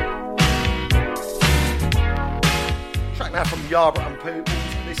 Track now from Yarborough and Pooh.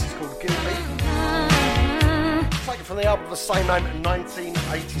 This is called Gilby. Taken from the album of the same name in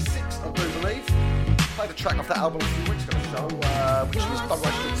 1986, I do believe. Played a track off that album a few weeks ago, show, which was Don't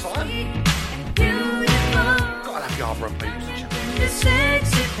Waste Your Time. Gotta have Yarborough and Pooh, isn't you? The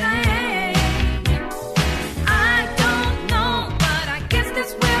sexy thing. I don't know, but I guess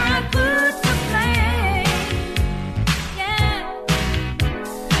that's where I put the blame. Yeah,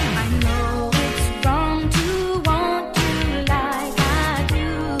 I know it's wrong to want you like I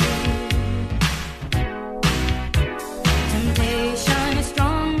do. Temptation is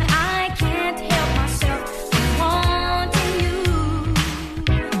strong, I can't help myself from wanting you.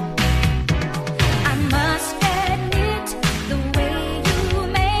 I must admit, the way you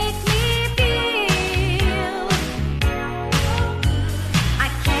make me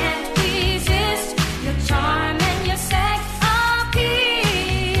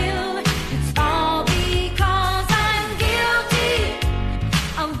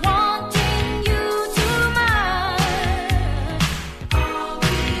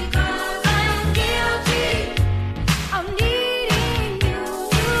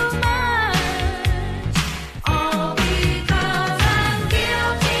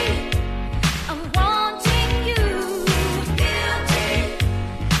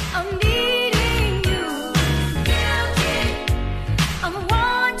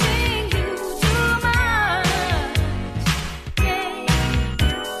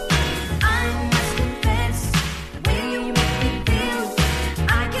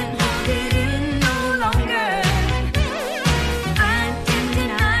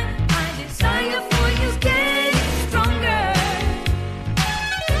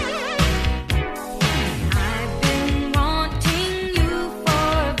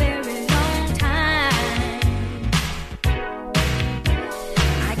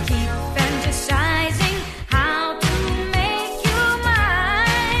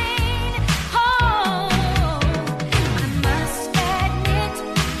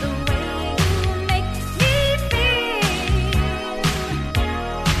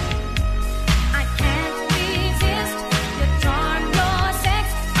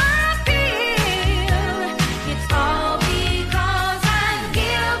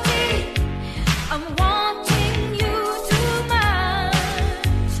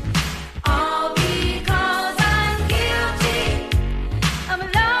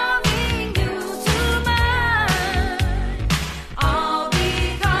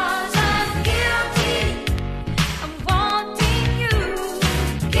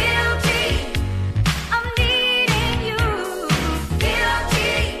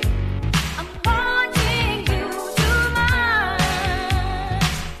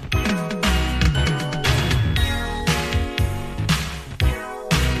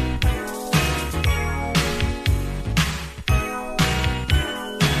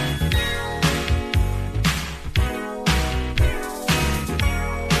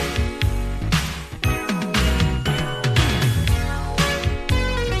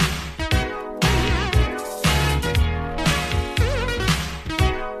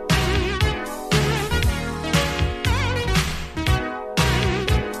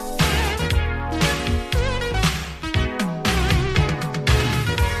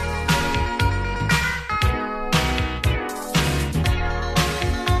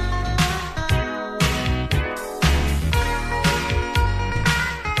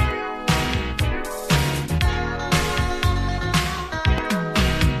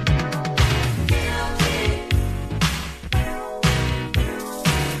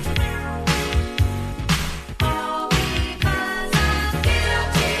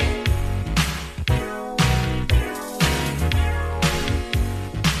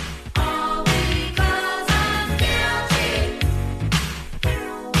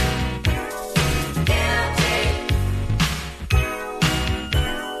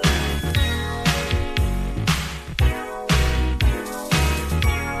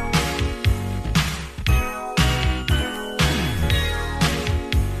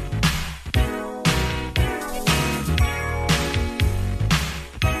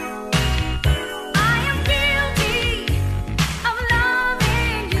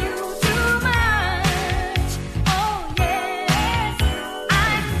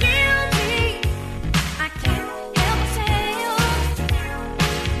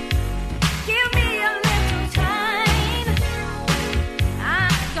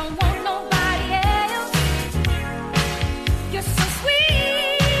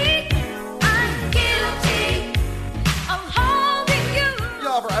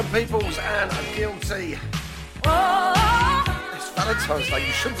and Peoples and Guilty. It's Valentine's Day,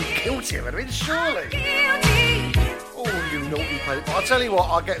 you shouldn't be guilty of it, surely. Oh, you naughty people. I'll tell you what,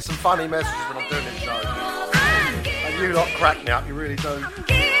 I get some funny messages when I'm doing this show. And you lot crack me up, you really do.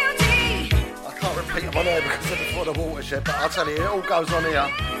 I can't repeat them on air because of before the watershed, but I'll tell you, it all goes on here.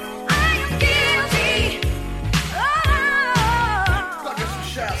 Got to get some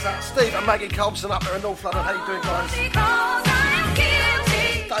shouts out. Steve and Maggie Colbson up there in North London. How you doing, guys?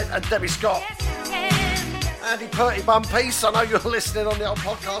 Dave and Debbie Scott. Andy Purty Bum Peace. I know you're listening on the old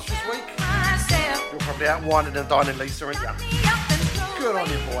podcast this week. You're probably out whining and dining, Lisa, aren't you? Good on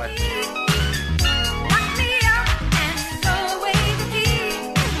you, boy.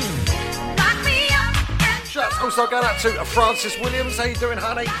 Shouts also going out to Francis Williams. How you doing,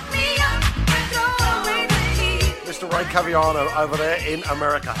 honey? Mr. Ray Caviano over there in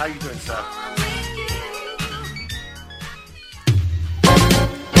America. How you doing, sir?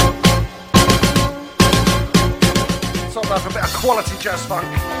 So about a bit of quality jazz funk.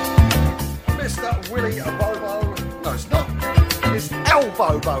 Mr. Willie Bobo. No, it's not. It's El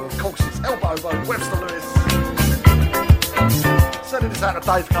Bobo. Of course, it's El Bobo. Webster Lewis. Sending this out to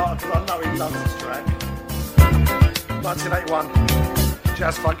Dave Carter because I know he loves this track. 1981.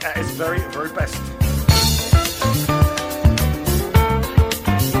 Jazz funk at its very, very best.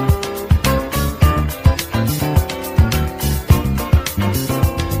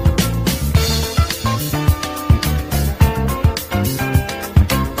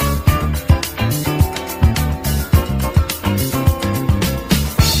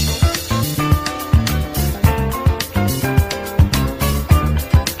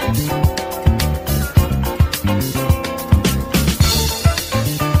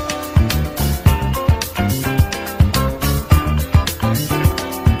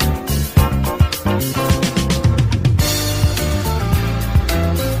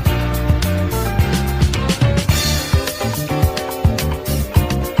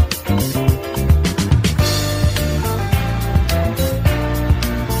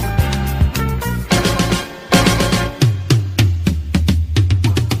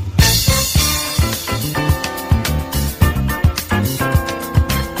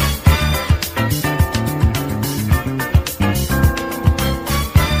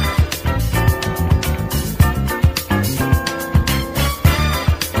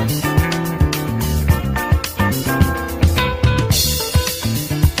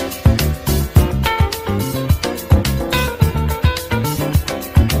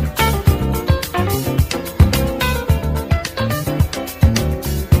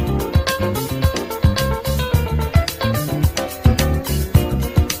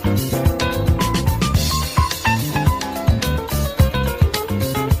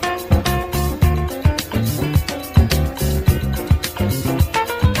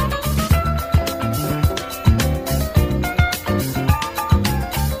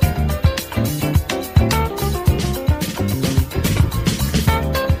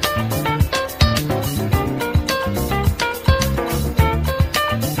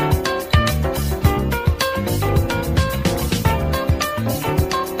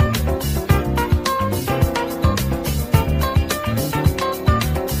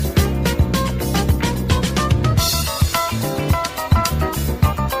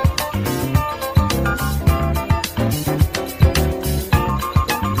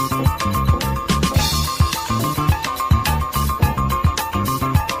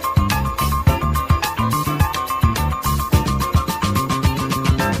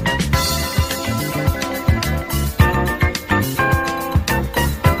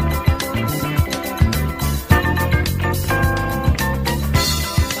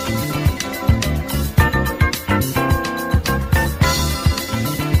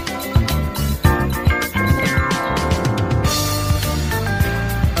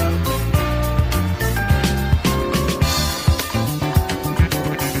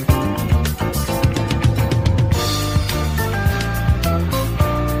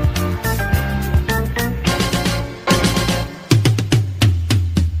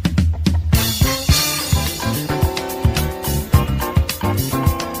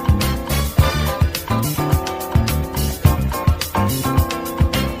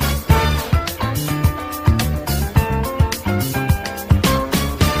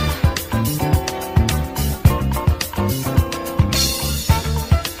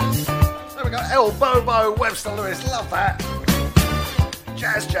 Bobo, Webster Lewis, love that.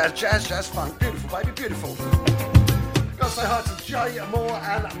 Jazz, jazz, jazz, jazz funk. Beautiful, baby, beautiful. Gotta say hi to Jay Moore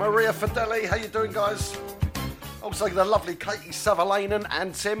and Maria Fideli. How you doing, guys? Also, the lovely Katie Savalainen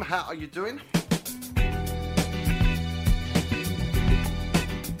and Tim. How are you doing?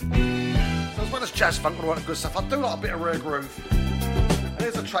 well as jazz funk and all that good stuff, I do like a bit of rare groove. And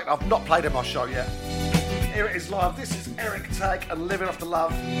here's a track I've not played in my show yet. Here it is live. This is Eric Tag and Living Off the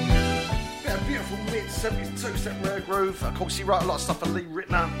Love. Bit of beautiful mid-70s two-step rare groove. Of course, he wrote a lot of stuff for Lee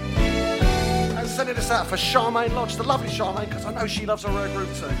Ritner. And sending this out for Charmaine Lodge, the lovely Charmaine, because I know she loves her rare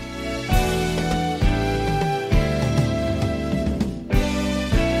groove too.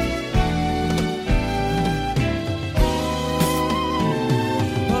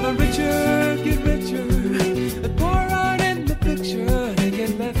 Well, the richer get richer, the poorer in the picture, they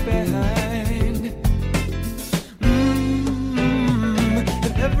get left behind.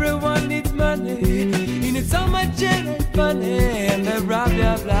 If everyone needs money, you need so much it ain't funny, and they rob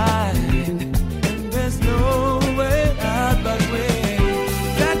you blind. And there's no way out but we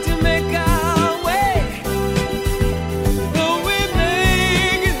got to make our way. Though we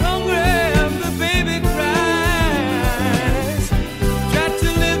may get hungry and the baby cries, try to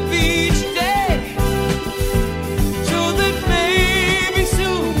live each day so that maybe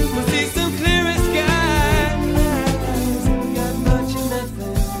soon we'll see some clearer skies. We got much or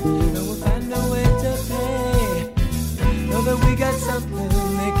nothing, and we'll find a way to pay. Know that we got something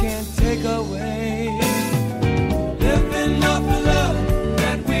they can't take away. Living off the love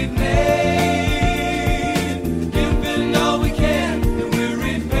that we've made, giving all we can and we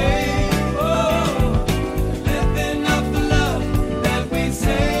repay. Oh, living off the love that we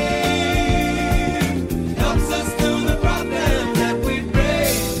save, helps us through the problems that we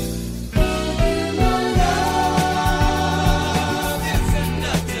break. Love is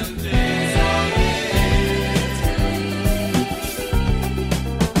enough to live.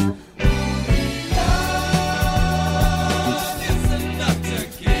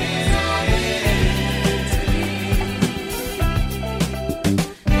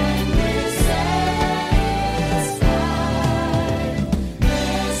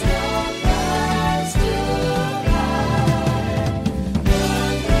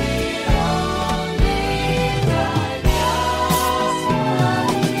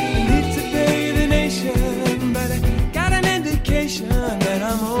 Need to pay the nation, but I got an indication that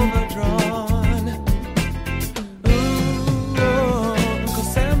I'm overdrawn. Ooh, Uncle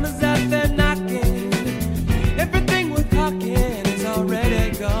Sam is out there knocking. Everything we're talking is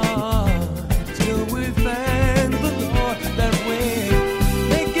already gone. Till we find the Lord that way,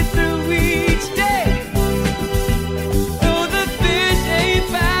 make it through each day. Though the fish ain't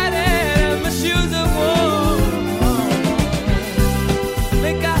biting and my shoes are worn,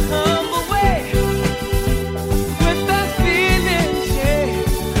 make a humble way with the feeling shade,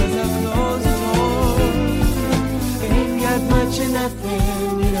 'cause our clothes are torn. Ain't got much or nothing,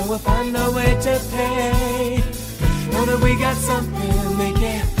 you know, we'll find a way to pay. Know that we got something they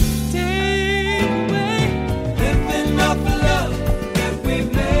can't take away. Living off the love that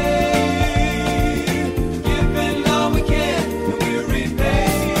we've made, giving all we can and we repay.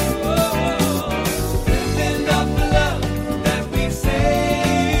 Oh, living off the love that we save,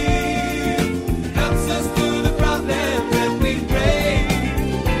 helps us through the problems that we break.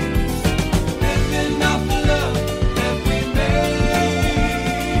 Living off the love that we made,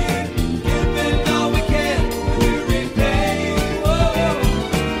 giving all we can and we repay. Oh,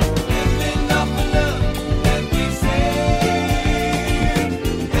 living off the love that we save,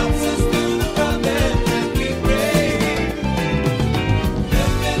 helps us through the problems that we break.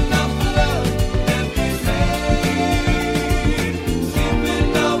 Living off the love that we made, giving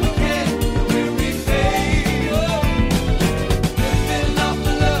all we can and we repay. Oh, living off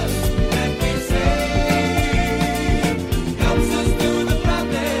the love that we save, helps us through the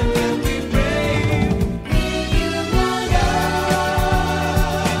problems that we break.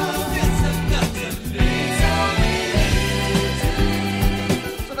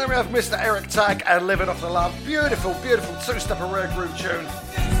 So there we have Mr. Eric Tag and Living Off the Love. Beautiful, beautiful two-step of rare groove tune.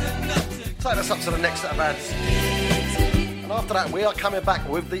 Take us up to the next set of ads. And after that, we are coming back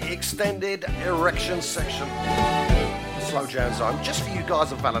with the extended erection section. Slow jam zone, just for you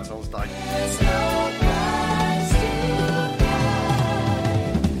guys on Valentine's Day.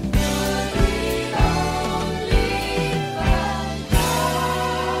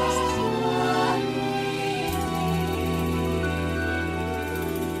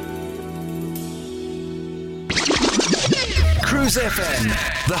 Cruise FM,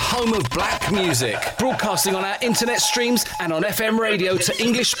 the home of black music. Broadcasting on our internet streams and on FM radio to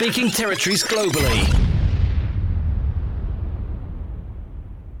English-speaking territories globally.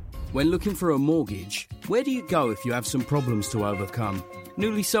 When looking for a mortgage, where do you go if you have some problems to overcome?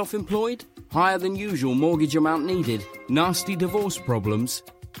 Newly self-employed? Higher than usual mortgage amount needed? Nasty divorce problems?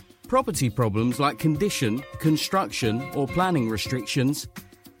 Property problems like condition, construction or planning restrictions?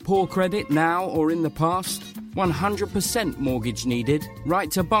 Poor credit now or in the past? 100% mortgage needed? Right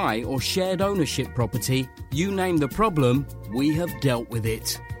to buy or shared ownership property? You name the problem, we have dealt with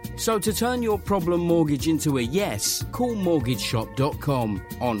it. So to turn your problem mortgage into a yes, call mortgageshop.com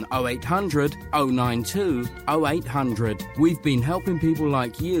on 0800 092 0800. We've been helping people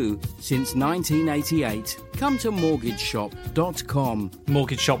like you since 1988. Come to mortgageshop.com.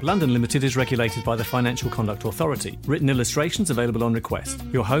 Mortgage Shop London Limited is regulated by the Financial Conduct Authority. Written illustrations available on request.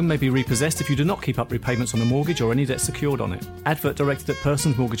 Your home may be repossessed if you do not keep up repayments on the mortgage or any debt secured on it. Advert directed at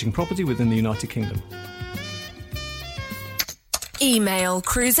persons mortgaging property within the United Kingdom. Email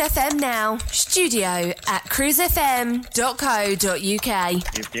Cruise FM now, studio@cruisefm.co.uk.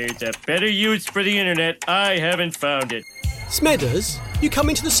 If there's a better use for the internet, I haven't found it. Smedders, you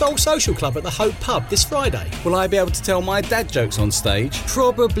coming to the Soul Social Club at the Hope Pub this Friday? Will I be able to tell my dad jokes on stage?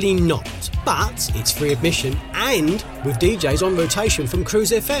 Probably not, but it's free admission and with DJs on rotation from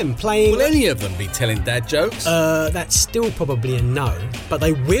Cruise FM playing... Will any of them be telling dad jokes? That's still probably a no, but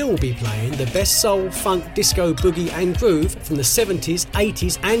they will be playing the best soul, funk, disco, boogie and groove from the 70s,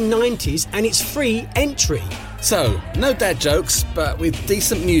 80s and 90s, and it's free entry. So, no dad jokes, but with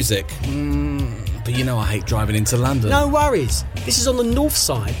decent music. But you know I hate driving into London. No worries. This is on the north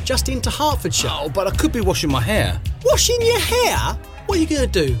side, just into Hertfordshire. Oh, but I could be washing my hair. Washing your hair? What are you going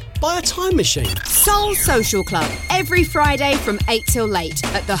to do? Buy a time machine? Soul Social Club, every Friday from 8 till late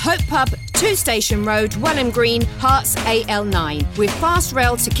at the Hope Pub, 2 Station Road, Welham Green, Hearts AL9, with fast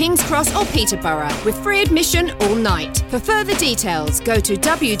rail to King's Cross or Peterborough, with free admission all night. For further details, go to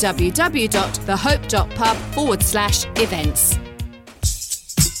www.thehope.pub/events.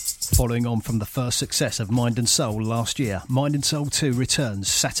 Following on from the first success of Mind and Soul last year, Mind and Soul 2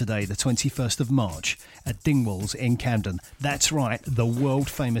 returns Saturday the 21st of March at Dingwalls in Camden. That's right, the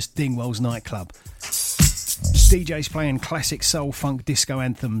world-famous Dingwalls nightclub. DJs playing classic soul, funk, disco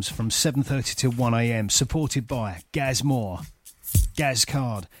anthems from 7:30 to 1am, supported by Gaz Moore, Gaz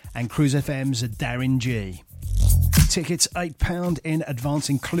Card and Cruise FM's Darren G. Tickets £8 in advance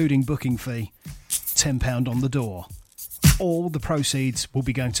including booking fee, £10 on the door. All the proceeds will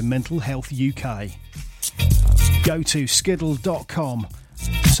be going to Mental Health UK. Go to skiddle.com,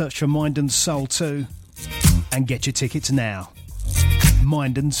 search for Mind and Soul 2 and get your tickets now.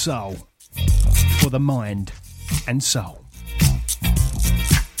 Mind and Soul, for the mind and soul.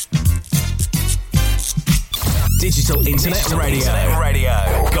 Digital Internet Radio.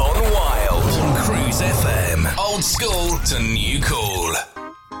 Gone wild. On Cruise FM. Old school to new cool.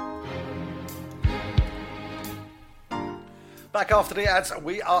 Back after the ads,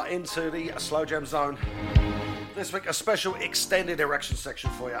 we are into the Slow Jam Zone. This week, a special extended erection section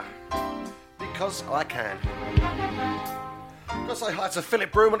for you. Because I can. Gotta say hi to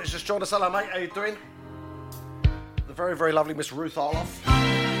Philip Broom, it's just joined us. Hello, mate. How you doing? The very, very lovely Miss Ruth Arloff.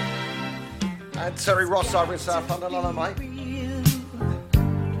 And Terry Ross over in South London. Hello, mate.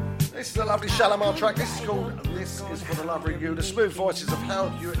 This is a lovely Shalimar track. This is called This Is For The Lover of You. The smooth voices of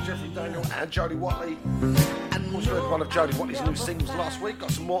Howard Hewitt, Jeffrey Daniel and Jodie Watley. And of course, we heard one of Jodie Watley's new singles last week.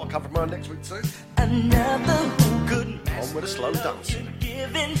 Got some more to come from her next week too. Another good On with a slow dance.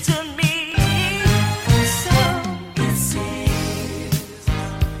 given to me. So this is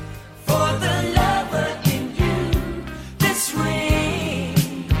for the lover in you. This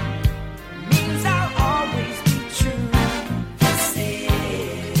ring means I'll always be true. This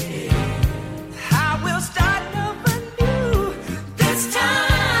is I will start loving you. This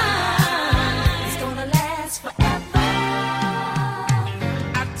time it's gonna last forever.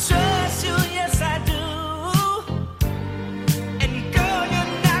 I trust you, yes I do. And girl,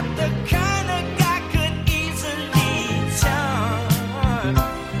 you're not the kind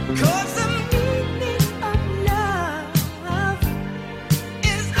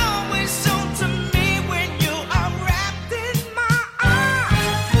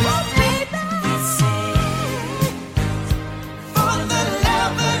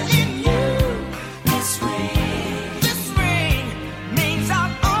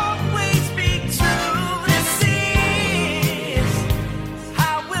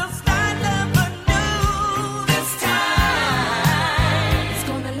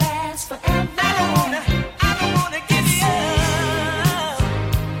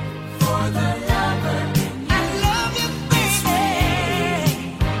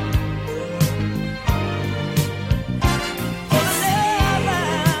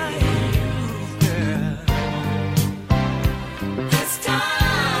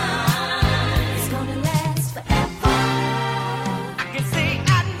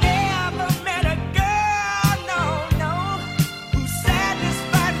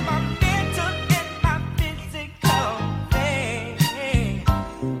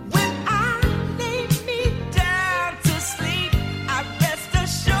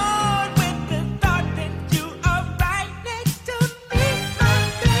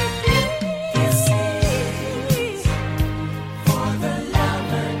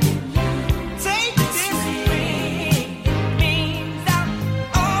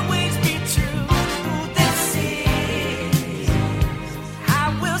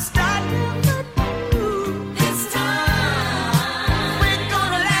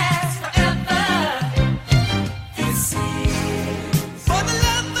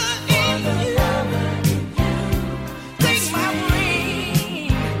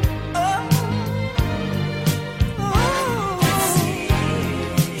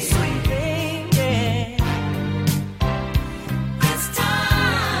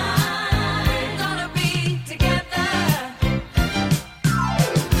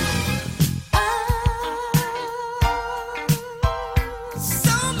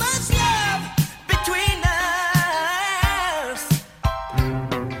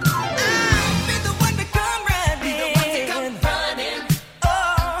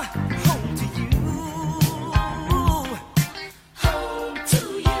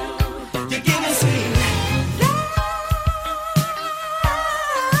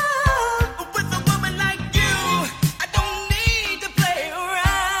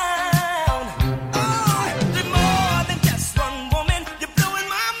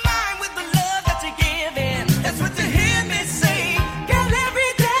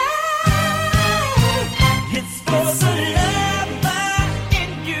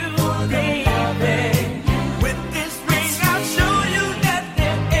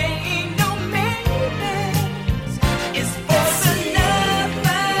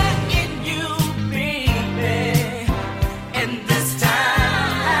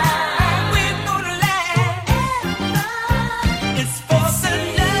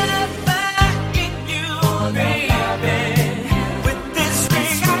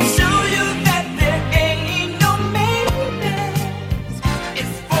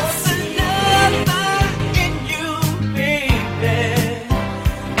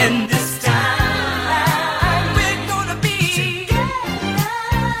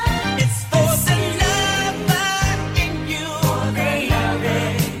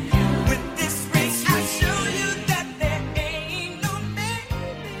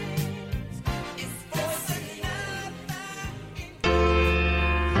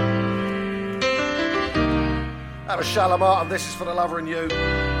That was Shalamar, and this is for the lover in you.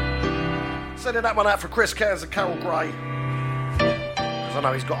 Sending that one out for Chris Cairns and Carol Gray. Because I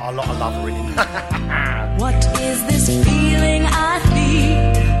know he's got a lot of lover in him. What is this feeling I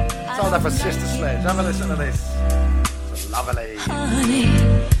feel? Sold that for Sister Sledge. Have a listen to this. It's lovely. Honey,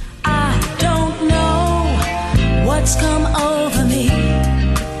 I don't know what's come over me.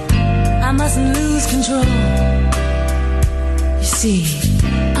 I mustn't lose control. You see,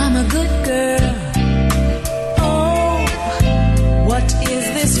 I'm a good girl. Oh, what is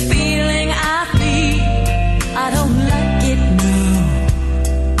this feeling I feel? I don't like it, no.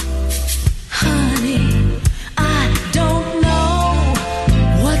 Honey, I don't know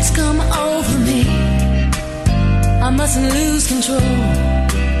what's come over me. I mustn't lose control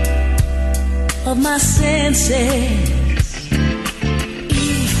of my senses.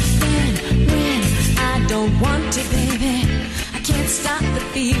 Even when I don't want to, baby, I can't stop the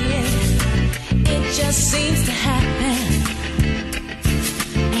feeling. It just seems to happen.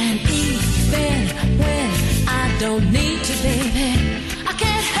 And even when I don't need to, baby, I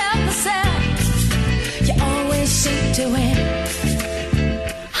can't help myself. You always seem to win.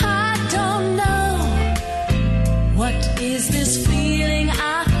 I don't know what is this feeling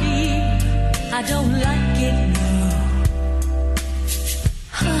I feel. I don't like it, no.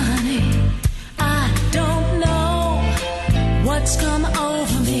 Honey, I don't know what's come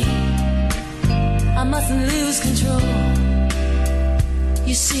over me. I mustn't lose control.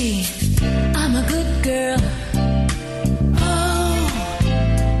 You see, I'm a good girl. Oh,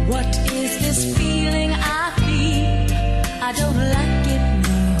 what is this feeling I feel? I don't like it,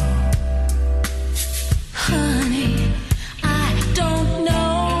 no. Honey, I don't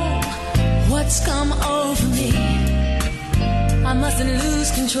know what's come over me. I mustn't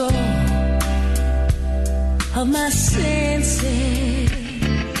lose control of my senses.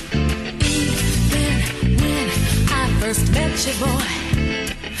 Even when I first met you, boy,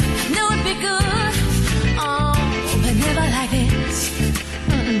 I knew it'd be good. Oh, but never like this.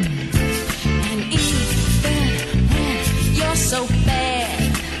 And even when you're so bad,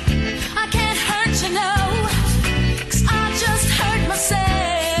 I can't hurt you, no, 'cause I just hurt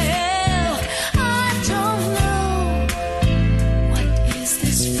myself. I don't know what is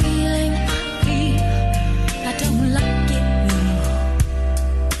this feeling I feel. I don't like it, no.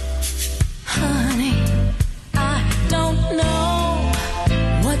 Honey, I don't know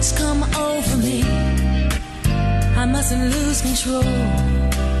what's come over me. I mustn't lose control.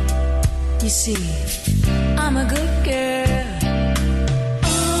 You see, I'm a good girl.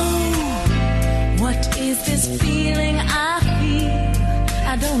 Oh, what is this feeling I feel?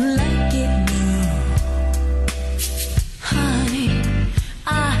 I don't like it, no. Honey, I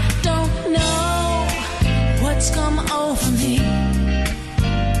don't know what's come over me.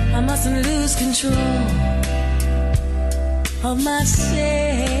 I mustn't lose control of my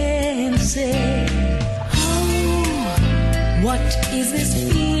senses. Oh, what is this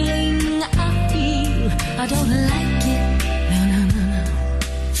feeling I feel? I don't like it, no, no, no, no.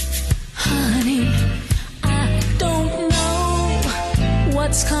 Honey, I don't know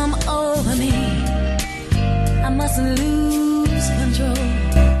what's come over me. I mustn't lose control.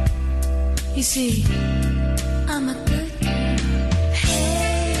 You see, I'm a good girl.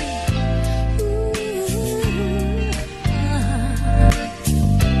 Hey,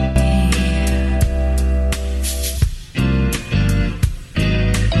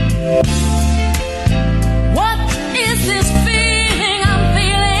 what is this feeling I'm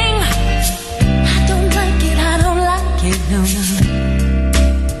feeling? I don't like it, I don't like it, no, no.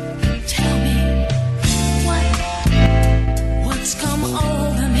 Tell me, what's come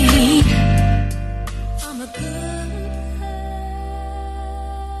over me? I'm a good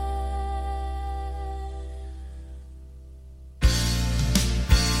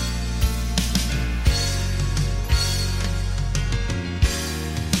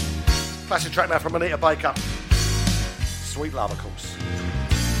Classic track now from Anita Baker. Sweet Love, of course.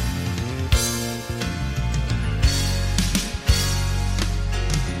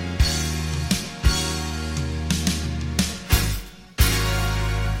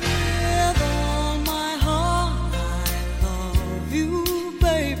 With all my heart, I love you,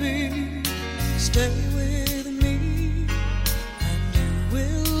 baby. Stay with me, and you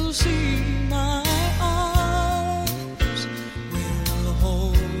will see my arms will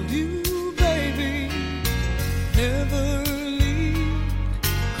hold you, baby. Never leave.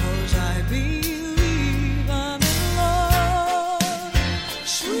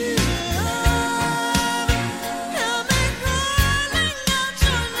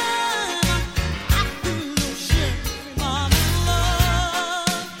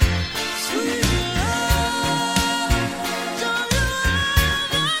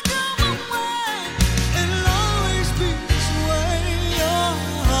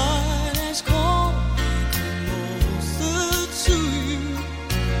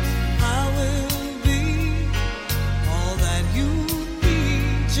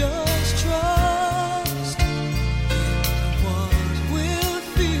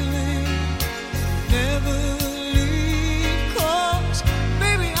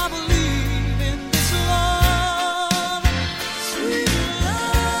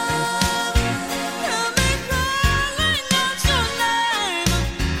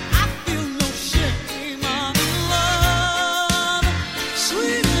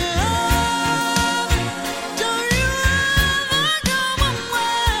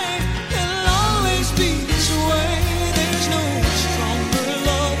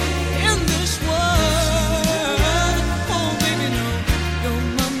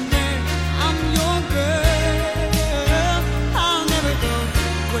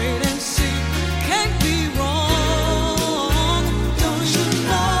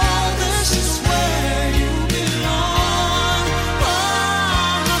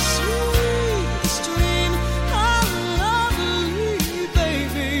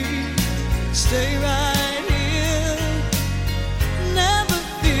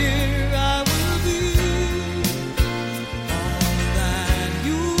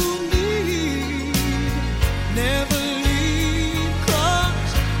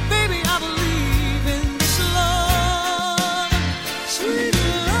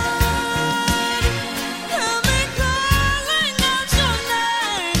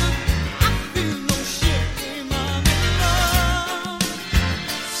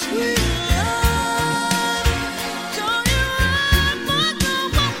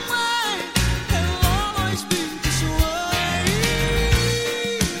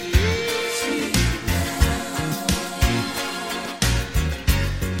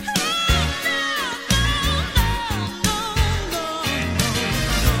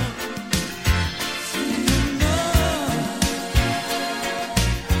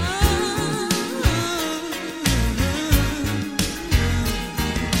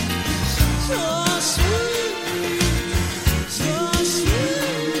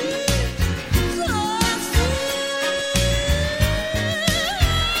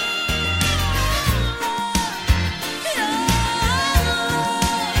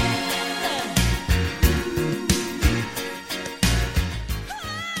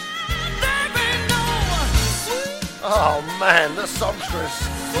 Oh man, the songstress.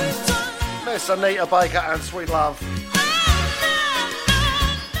 Miss Anita Baker and Sweet Love.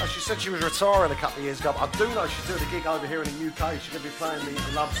 She said she was retiring a couple of years ago, but I do know she's doing a gig over here in the UK. She's going to be playing the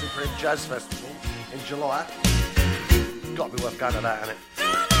Love Supreme Jazz Festival in July. Got to be worth going to that, isn't it?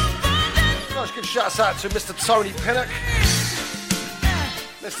 Nice good shout out to Mr. Tony Pinnock,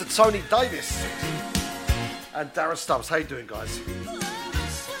 Mr. Tony Davis, and Darren Stubbs. How you doing, guys?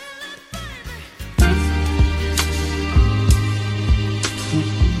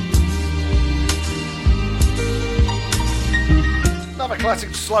 Another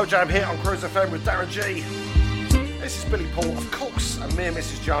classic slow jam hit on Cruise FM with Darren G. This is Billy Paul, of course, and me and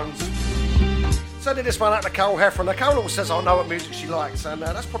Mrs. Jones. Sending this one out to Carol Heffernan. Now, Carol always says I know what music she likes, and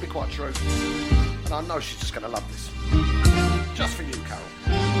that's probably quite true. And I know she's just going to love this. Just for you, Carol.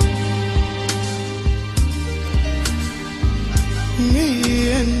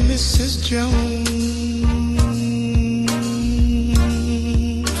 Me and Mrs. Jones,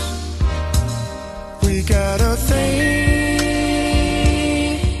 we got a thing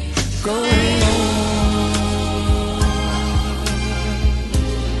going on.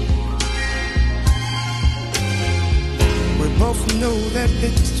 We both know that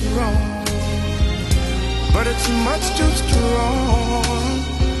it's wrong, but it's much too strong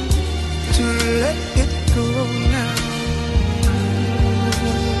to let it go now.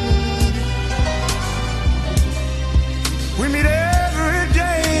 We meet every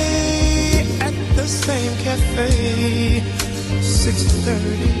day at the same cafe,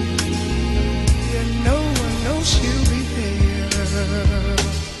 6:30. And no one knows she'll be there.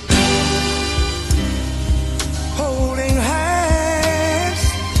 Holding hands,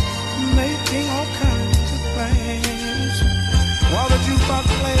 making all kinds of plans, while the jukebox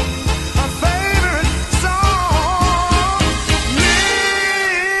plays our favorite song. Me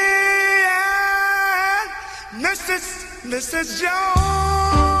and Mrs.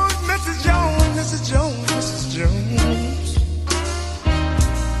 Jones, Mrs. Jones, Mrs. Jones, Mrs. Jones.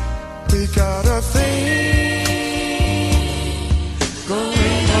 We got a thing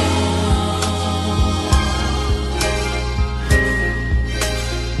going on.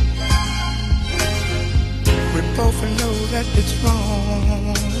 We both know that it's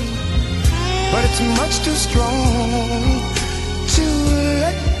wrong, but it's much too strong to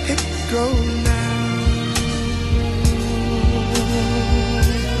let it go now.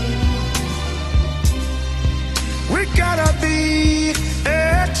 We gotta be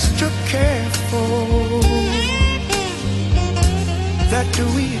extra careful that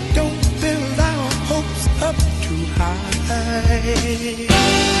we don't build our hopes up too high,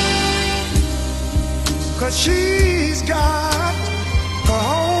 'cause she's got her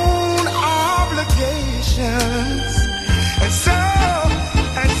own obligations, and so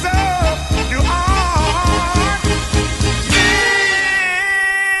do I.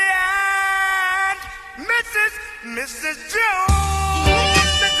 Mrs. Jones,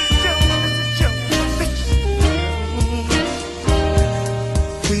 Mrs. Jones, Mrs. Jones, Mrs. Jones.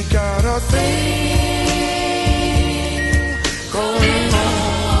 We got a thing going on.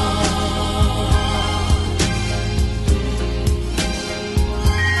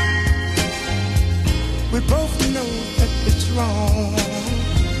 We both know that it's wrong,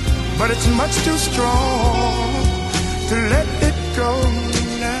 but it's much too strong to let it go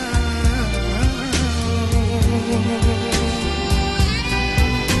now.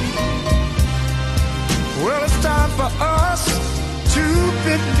 Well, it's time for us to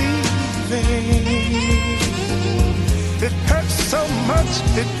believe it hurts so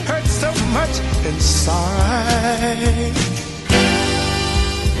much inside.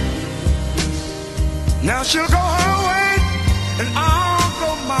 Now she'll go her way and I'll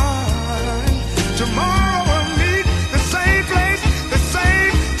go mine. Tomorrow we'll meet the same place, the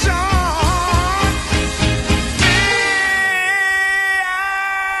same time.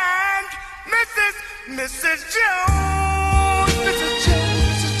 And Mrs. Jones, Mrs.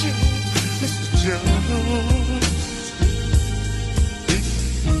 Jones, Mrs. Jones, Mrs. Jones.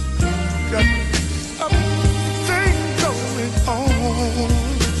 Got a thing going on.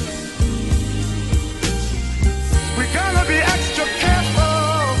 We gotta be extra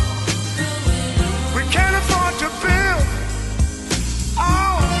careful. We can't afford to build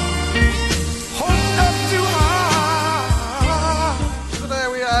our hopes up too high. So there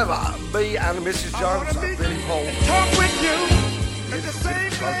we have me and Mrs. Jones and Billy Paul. Talk with you at the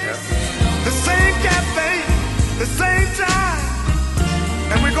same place, the same cafe, the same time.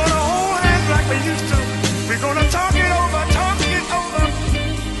 And we're gonna hold hands like we used to. We're gonna talk it over, talk it over.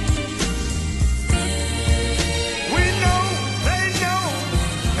 We know, they know,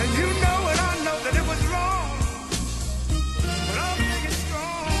 and you know and I know that it was wrong.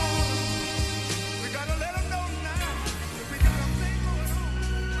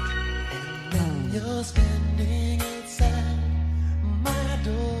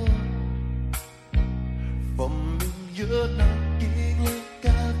 but nothing like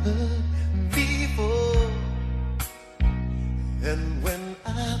I've heard before. And when I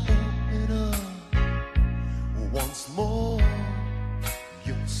open up once more,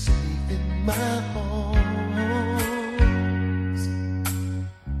 you're safe in my arms.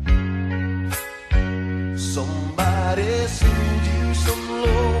 Somebody sold you some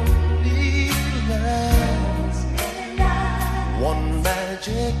lonely lies. One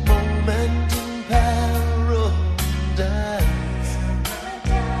magic moment in paradise.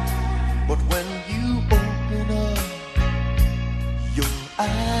 But when you open up your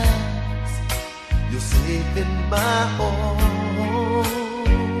eyes, you're safe in my arms.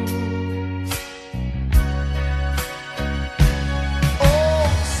 Oh,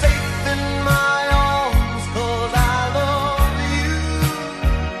 safe in my arms, 'cause I love you.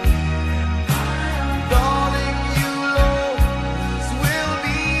 Darling, you'll always will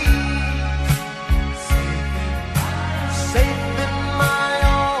be safe in my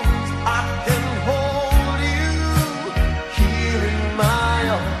arms. I can hold you here in my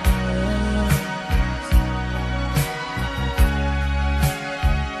arms.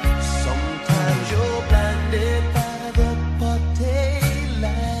 Sometimes you're blinded by the party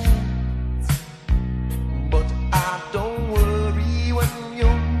lights, but I don't worry when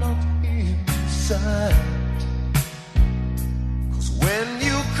you're not inside. 'Cause when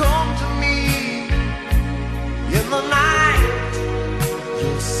you come to me in the night,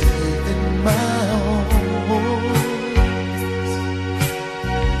 you're safe in my arms.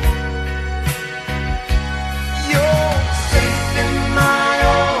 You're safe in my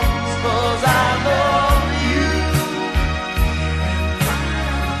arms, 'cause I love you.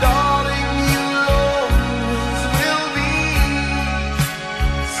 Darling, you always will be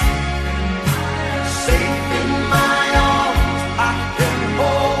safe in my arms. I can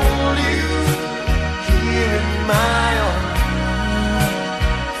hold you here in my arms.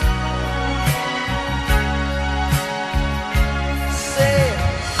 Say,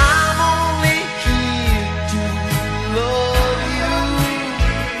 I'm only here to love you,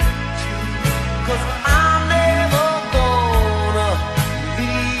 'cause I'm never gonna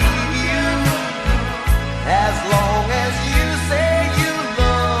leave you. As long as you say you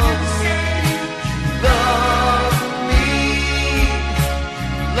love me, love me,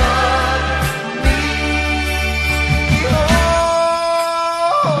 love me.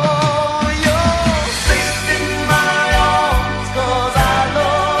 Oh, you're safe in my arms, 'cause I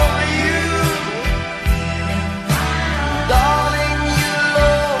love you. Darling, you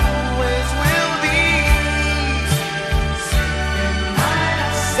always will be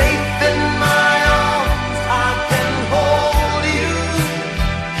safe in my arms. I can hold you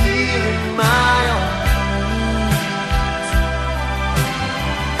here in my arms.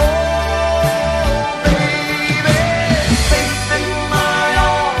 Oh, baby, safe in my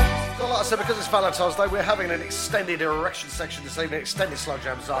arms. So like I said, because it's Valentine's Day, we're having an extended erection section this evening, extended slow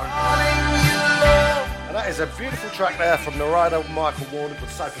jam zone. And that is a beautiful track there from Narada Michael Warner called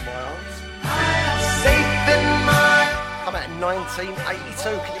Safe in My Arms. Safe in my Come out in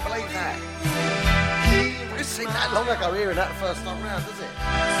 1982, can you believe that? It seemed that long ago hearing that the first time round, does it?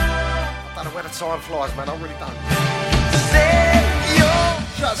 I don't know where the time flies, man, I really don't.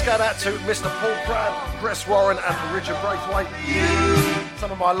 Shouts going out to Mr. Paul Brad, Chris Warren and Richard Braithwaite.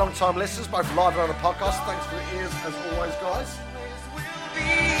 Some of my long-time listeners, both live and on the podcast. Thanks for the ears as always, guys.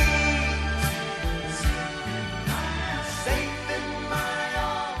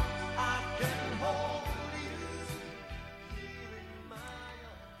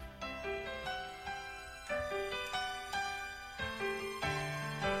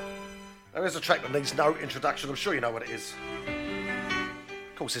 There is a track that needs no introduction. I'm sure you know what it is.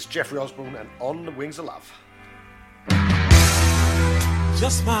 Of course, it's Jeffrey Osborne and On the Wings of Love.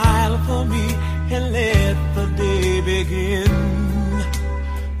 Just smile for me and let the day begin.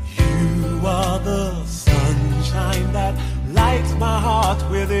 You are the sunshine that lights my heart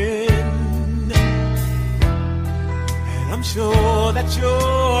within. And I'm sure that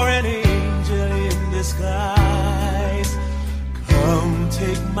you're an angel in disguise. Come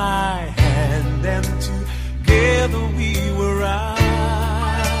take my hand and together we will ride.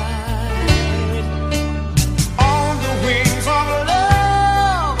 On the wings of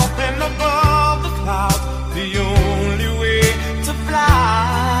love, up and above the clouds, the only way to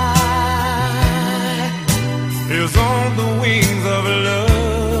fly is on the wings of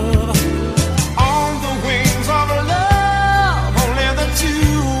love. On the wings of love, only the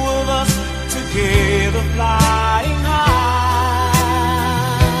two of us together flying high,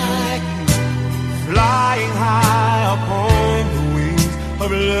 flying high upon the wings of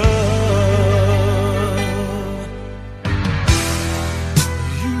love.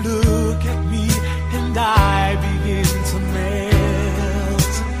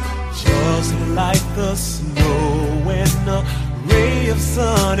 the snow when a ray of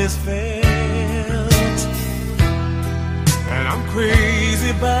sun is felt. And I'm crazy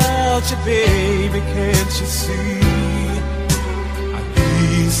about you, baby, can't you see? I'd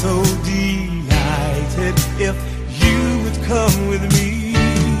be so delighted if you would come with me.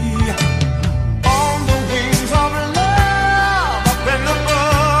 On the wings of love, up and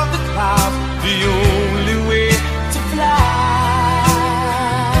above the clouds, the only way to fly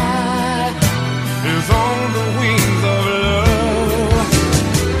is on the wings of love.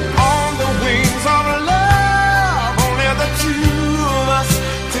 On the wings of love, only the two of us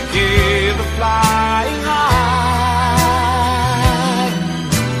together flying high,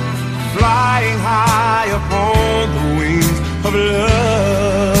 flying high upon the wings of love.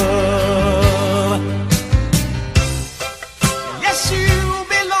 Yes, you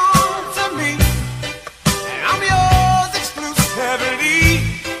belong to me, and I'm yours exclusively.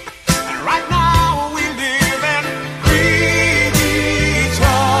 And right now we live and breathe each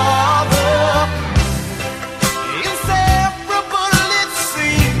other, inseparable it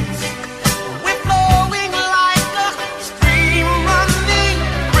seems. We're flowing like a stream, running,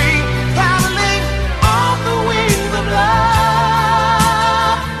 free, traveling on the wings of love.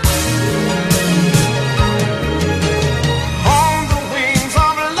 On the wings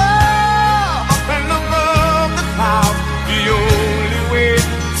of love, up and above the clouds, the only way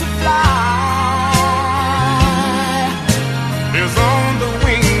to fly is on the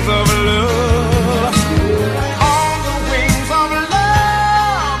wings of love. On the wings of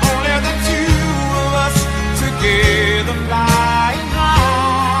love, only the two of us together flying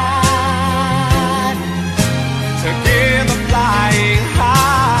high, together flying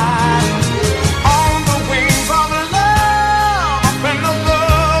high. On the wings of love, up and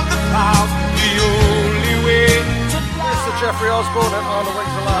above the clouds, the only way to fly. Mr. Jeffrey Osborne and On the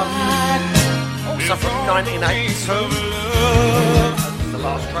Wings of Love. Also from 1982. The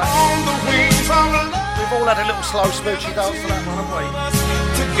last track. We've all had a little slow smoochy dance to that one, haven't we?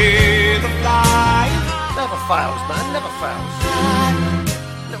 Together flying. Never fails, man, never fails.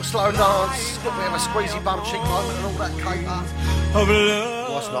 Little slow dance, got a bit of a squeezy bum cheek moment and all that caper. Of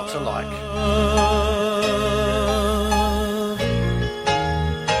love. What's not to like?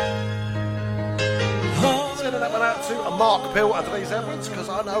 Sending that one out to Mark Pill and Denise Edwards, because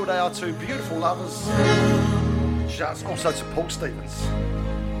I know they are two beautiful lovers. Shouts also to Paul Stevens.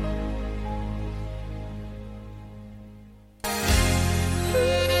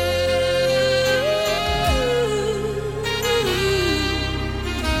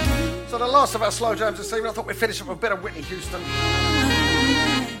 So the last of our slow jams this evening, I thought we'd finish up with a bit of Whitney Houston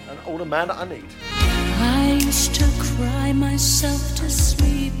and All the Man That I Need. I used to cry myself to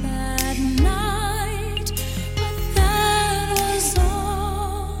sleep at night, but that was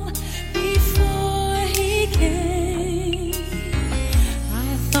all before he came.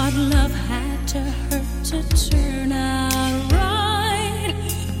 I thought love had to hurt to turn out right,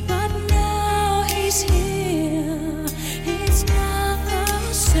 but now he's here. It's not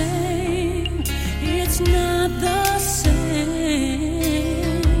the same. It's not the same.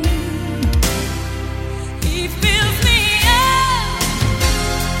 He fills me up.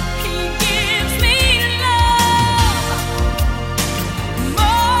 He gives me love.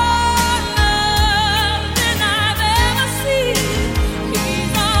 More love than I've ever seen.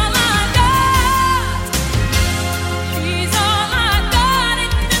 He's all I got.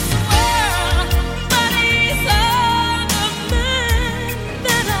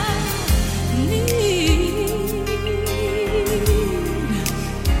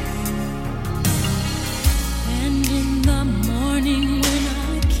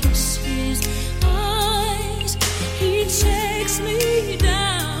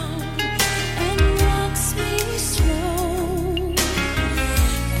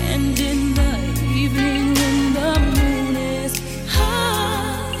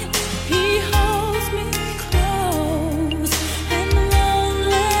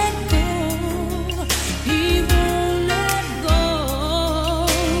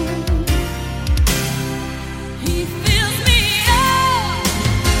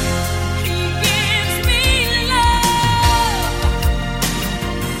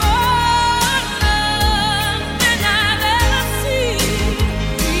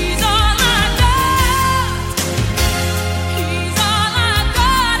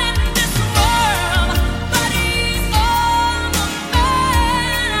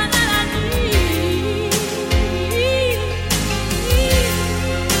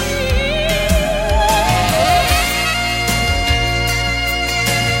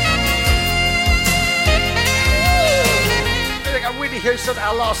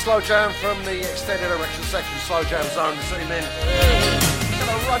 last slow jam from the extended erection section slow jam zone this evening.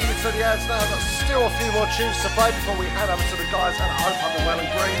 Gonna run you to the ads now. Got still a few more tunes to play before we head over to the guys at Hope Up in Welland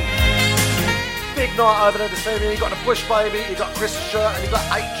Green. Big night over there this evening. You got the Bush Baby, you got Chris Shirt, and you got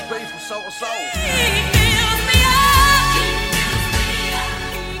HB from Soul to Soul.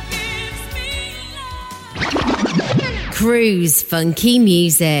 Cruise Funky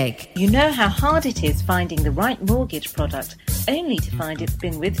Music. You know how hard it is finding the right mortgage product, only to find it's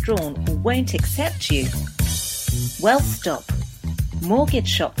been withdrawn or won't accept you? Well, stop.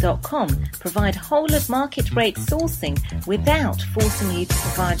 MortgageShop.com provide whole of market rate sourcing without forcing you to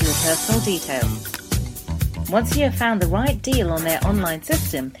provide your personal details. Once you have found the right deal on their online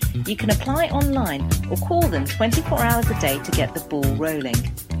system, you can apply online or call them 24 hours a day to get the ball rolling.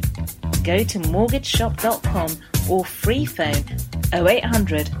 Go to MortgageShop.com or free phone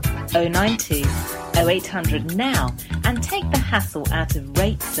 0800 092 0800 now and take the hassle out of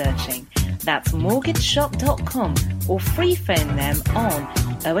rate searching. That's MortgageShop.com or free phone them on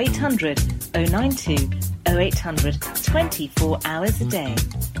 0800 092 0800 24 hours a day.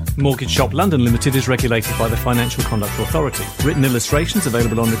 Mortgage Shop London Limited is regulated by the Financial Conduct Authority. Written illustrations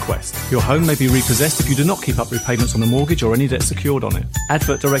available on request. Your home may be repossessed if you do not keep up repayments on the mortgage or any debt secured on it.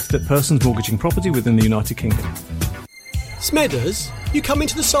 Advert directed at persons mortgaging property within the United Kingdom. Smedders, you come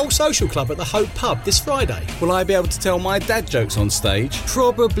into the Soul Social Club at the Hope Pub this Friday. Will I be able to tell my dad jokes on stage?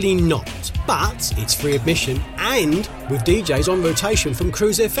 Probably not, but it's free admission and with DJs on rotation from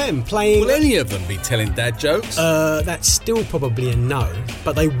Cruise FM playing... Will any of them be telling dad jokes? That's still probably a no,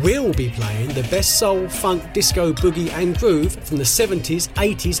 but they will be playing the best soul, funk, disco, boogie and groove from the 70s,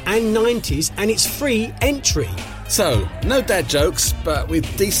 80s and 90s, and it's free entry. So, no dad jokes, but with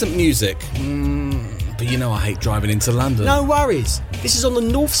decent music. But you know I hate driving into London. No worries. This is on the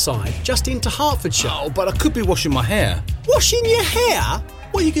north side, just into Hertfordshire. Oh, but I could be washing my hair. Washing your hair?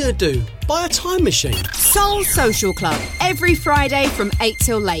 What are you going to do? Buy a time machine? Soul Social Club, every Friday from 8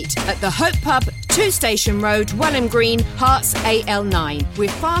 till late at the Hope Pub, 2 Station Road, Welham Green, Hearts AL9,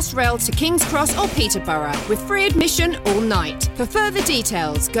 with fast rail to King's Cross or Peterborough, with free admission all night. For further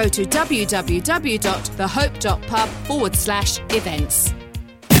details, go to www.thehope.pub/events.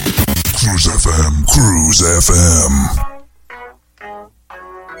 Cruise FM, Cruise FM.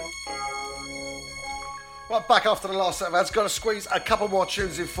 Right, back after the last set of ads. Got to squeeze a couple more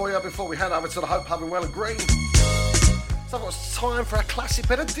tunes in for you before we head over to the Hope Pub in Welland Green. So I've got time for a classic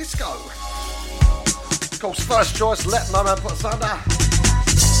bit of disco. Of course, first choice, Let No Man Put Us Under.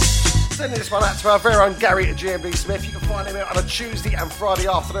 Sending this one out to our very own Gary at GMB Smith. You can find him out on a Tuesday and Friday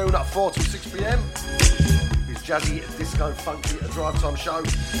afternoon at 4 till 6 p.m. His jazzy, disco, funky drive time show.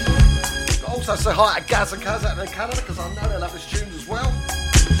 Also say hi to Gaz and Kaz out in Canada because I know they love this tune as well.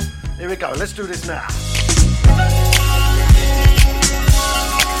 Here we go, let's do this now.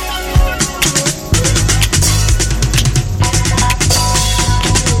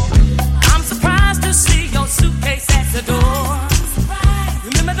 I'm surprised to see your suitcase at the door.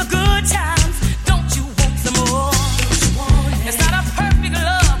 Remember the good times, don't you want some more? It's not a perfect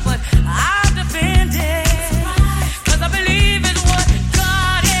love, but I'll defend it. Cause I believe it's what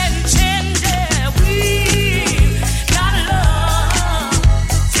God intended. We got love,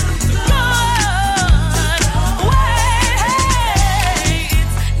 good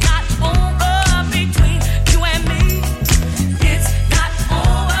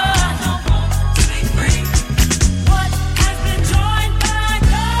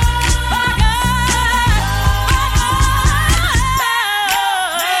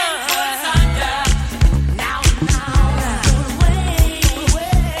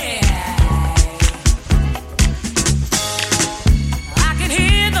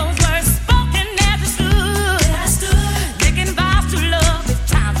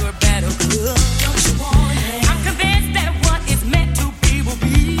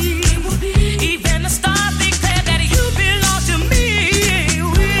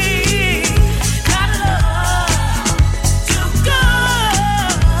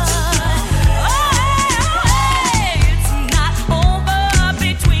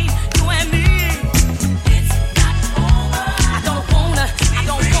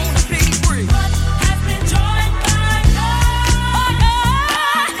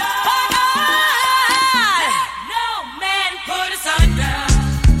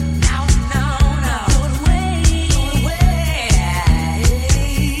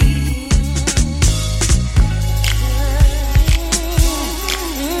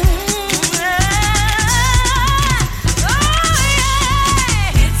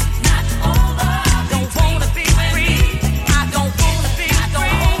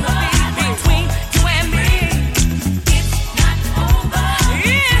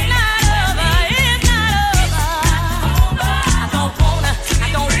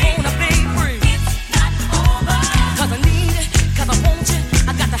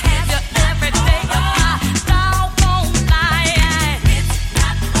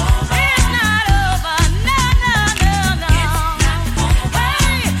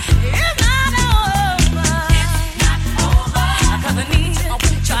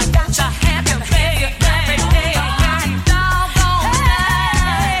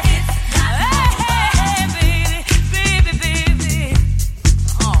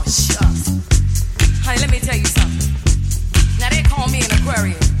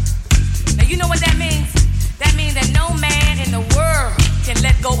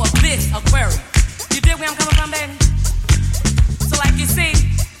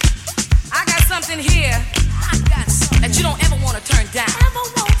wanna turn down.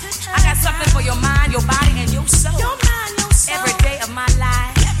 I got something for your mind, your body, and your soul. Every day of my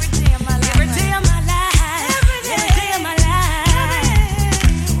life. Every day of my life. Every day of my life. Every day of my life.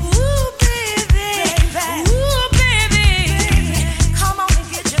 Ooh, baby. Ooh, baby. Come on and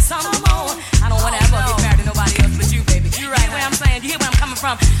get you some more. I don't wanna ever get married to nobody else but you, baby. You hear what I'm saying? You hear where I'm coming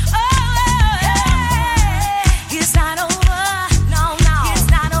from? It's not over. No, no. It's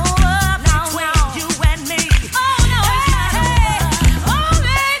not over. No, between you and me. Oh, no, it's not over. Oh,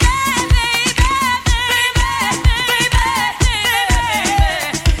 baby, baby.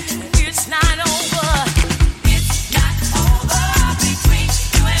 It's not over. It's not over between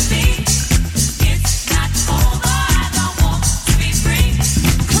you and me. It's not over. I don't want to be free.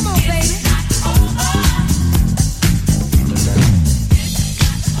 Come on, baby. It's not over.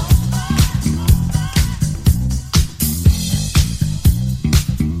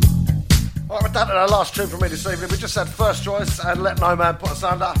 Right, we're done to the last tune for me this evening. We just had First Choice and Let No Man Put Us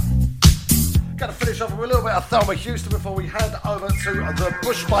Under. Going to finish off with a little bit of Thelma Houston before we head over to the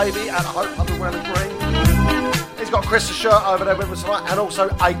Bush Baby and Hope Under Welling Green. He's got Chris Shirt over there with us tonight and also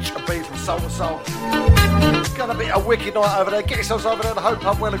HB from Soul to Soul. It's going to be a wicked night over there. Get yourselves over there to Hope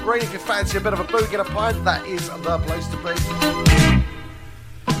Pub Welling Green. If you fancy a bit of a boogie and a pint, that is the place to be.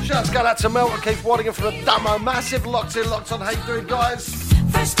 Shouts go out to Mel and Keith Waddingham from the Damo Massive. Locked in, locked on. How you doing, guys?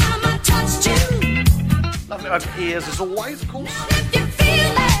 First time I touched you. Lovely open ears as always, of course.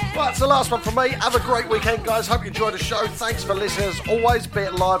 Right, it's the last one from me. Have a great weekend, guys. Hope you enjoyed the show. Thanks for listening as always, be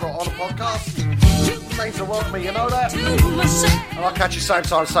it live or on a podcast. It means the world to me, you know that. And I'll catch you same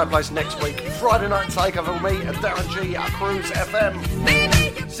time, same place next week. Friday night takeover with me and Darren G at Cruise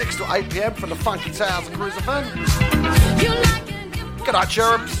FM. 6 to 8 p.m. from the Funky Towers of Cruise FM. Good night,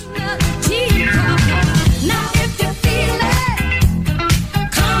 cherubs. Now if you feel it.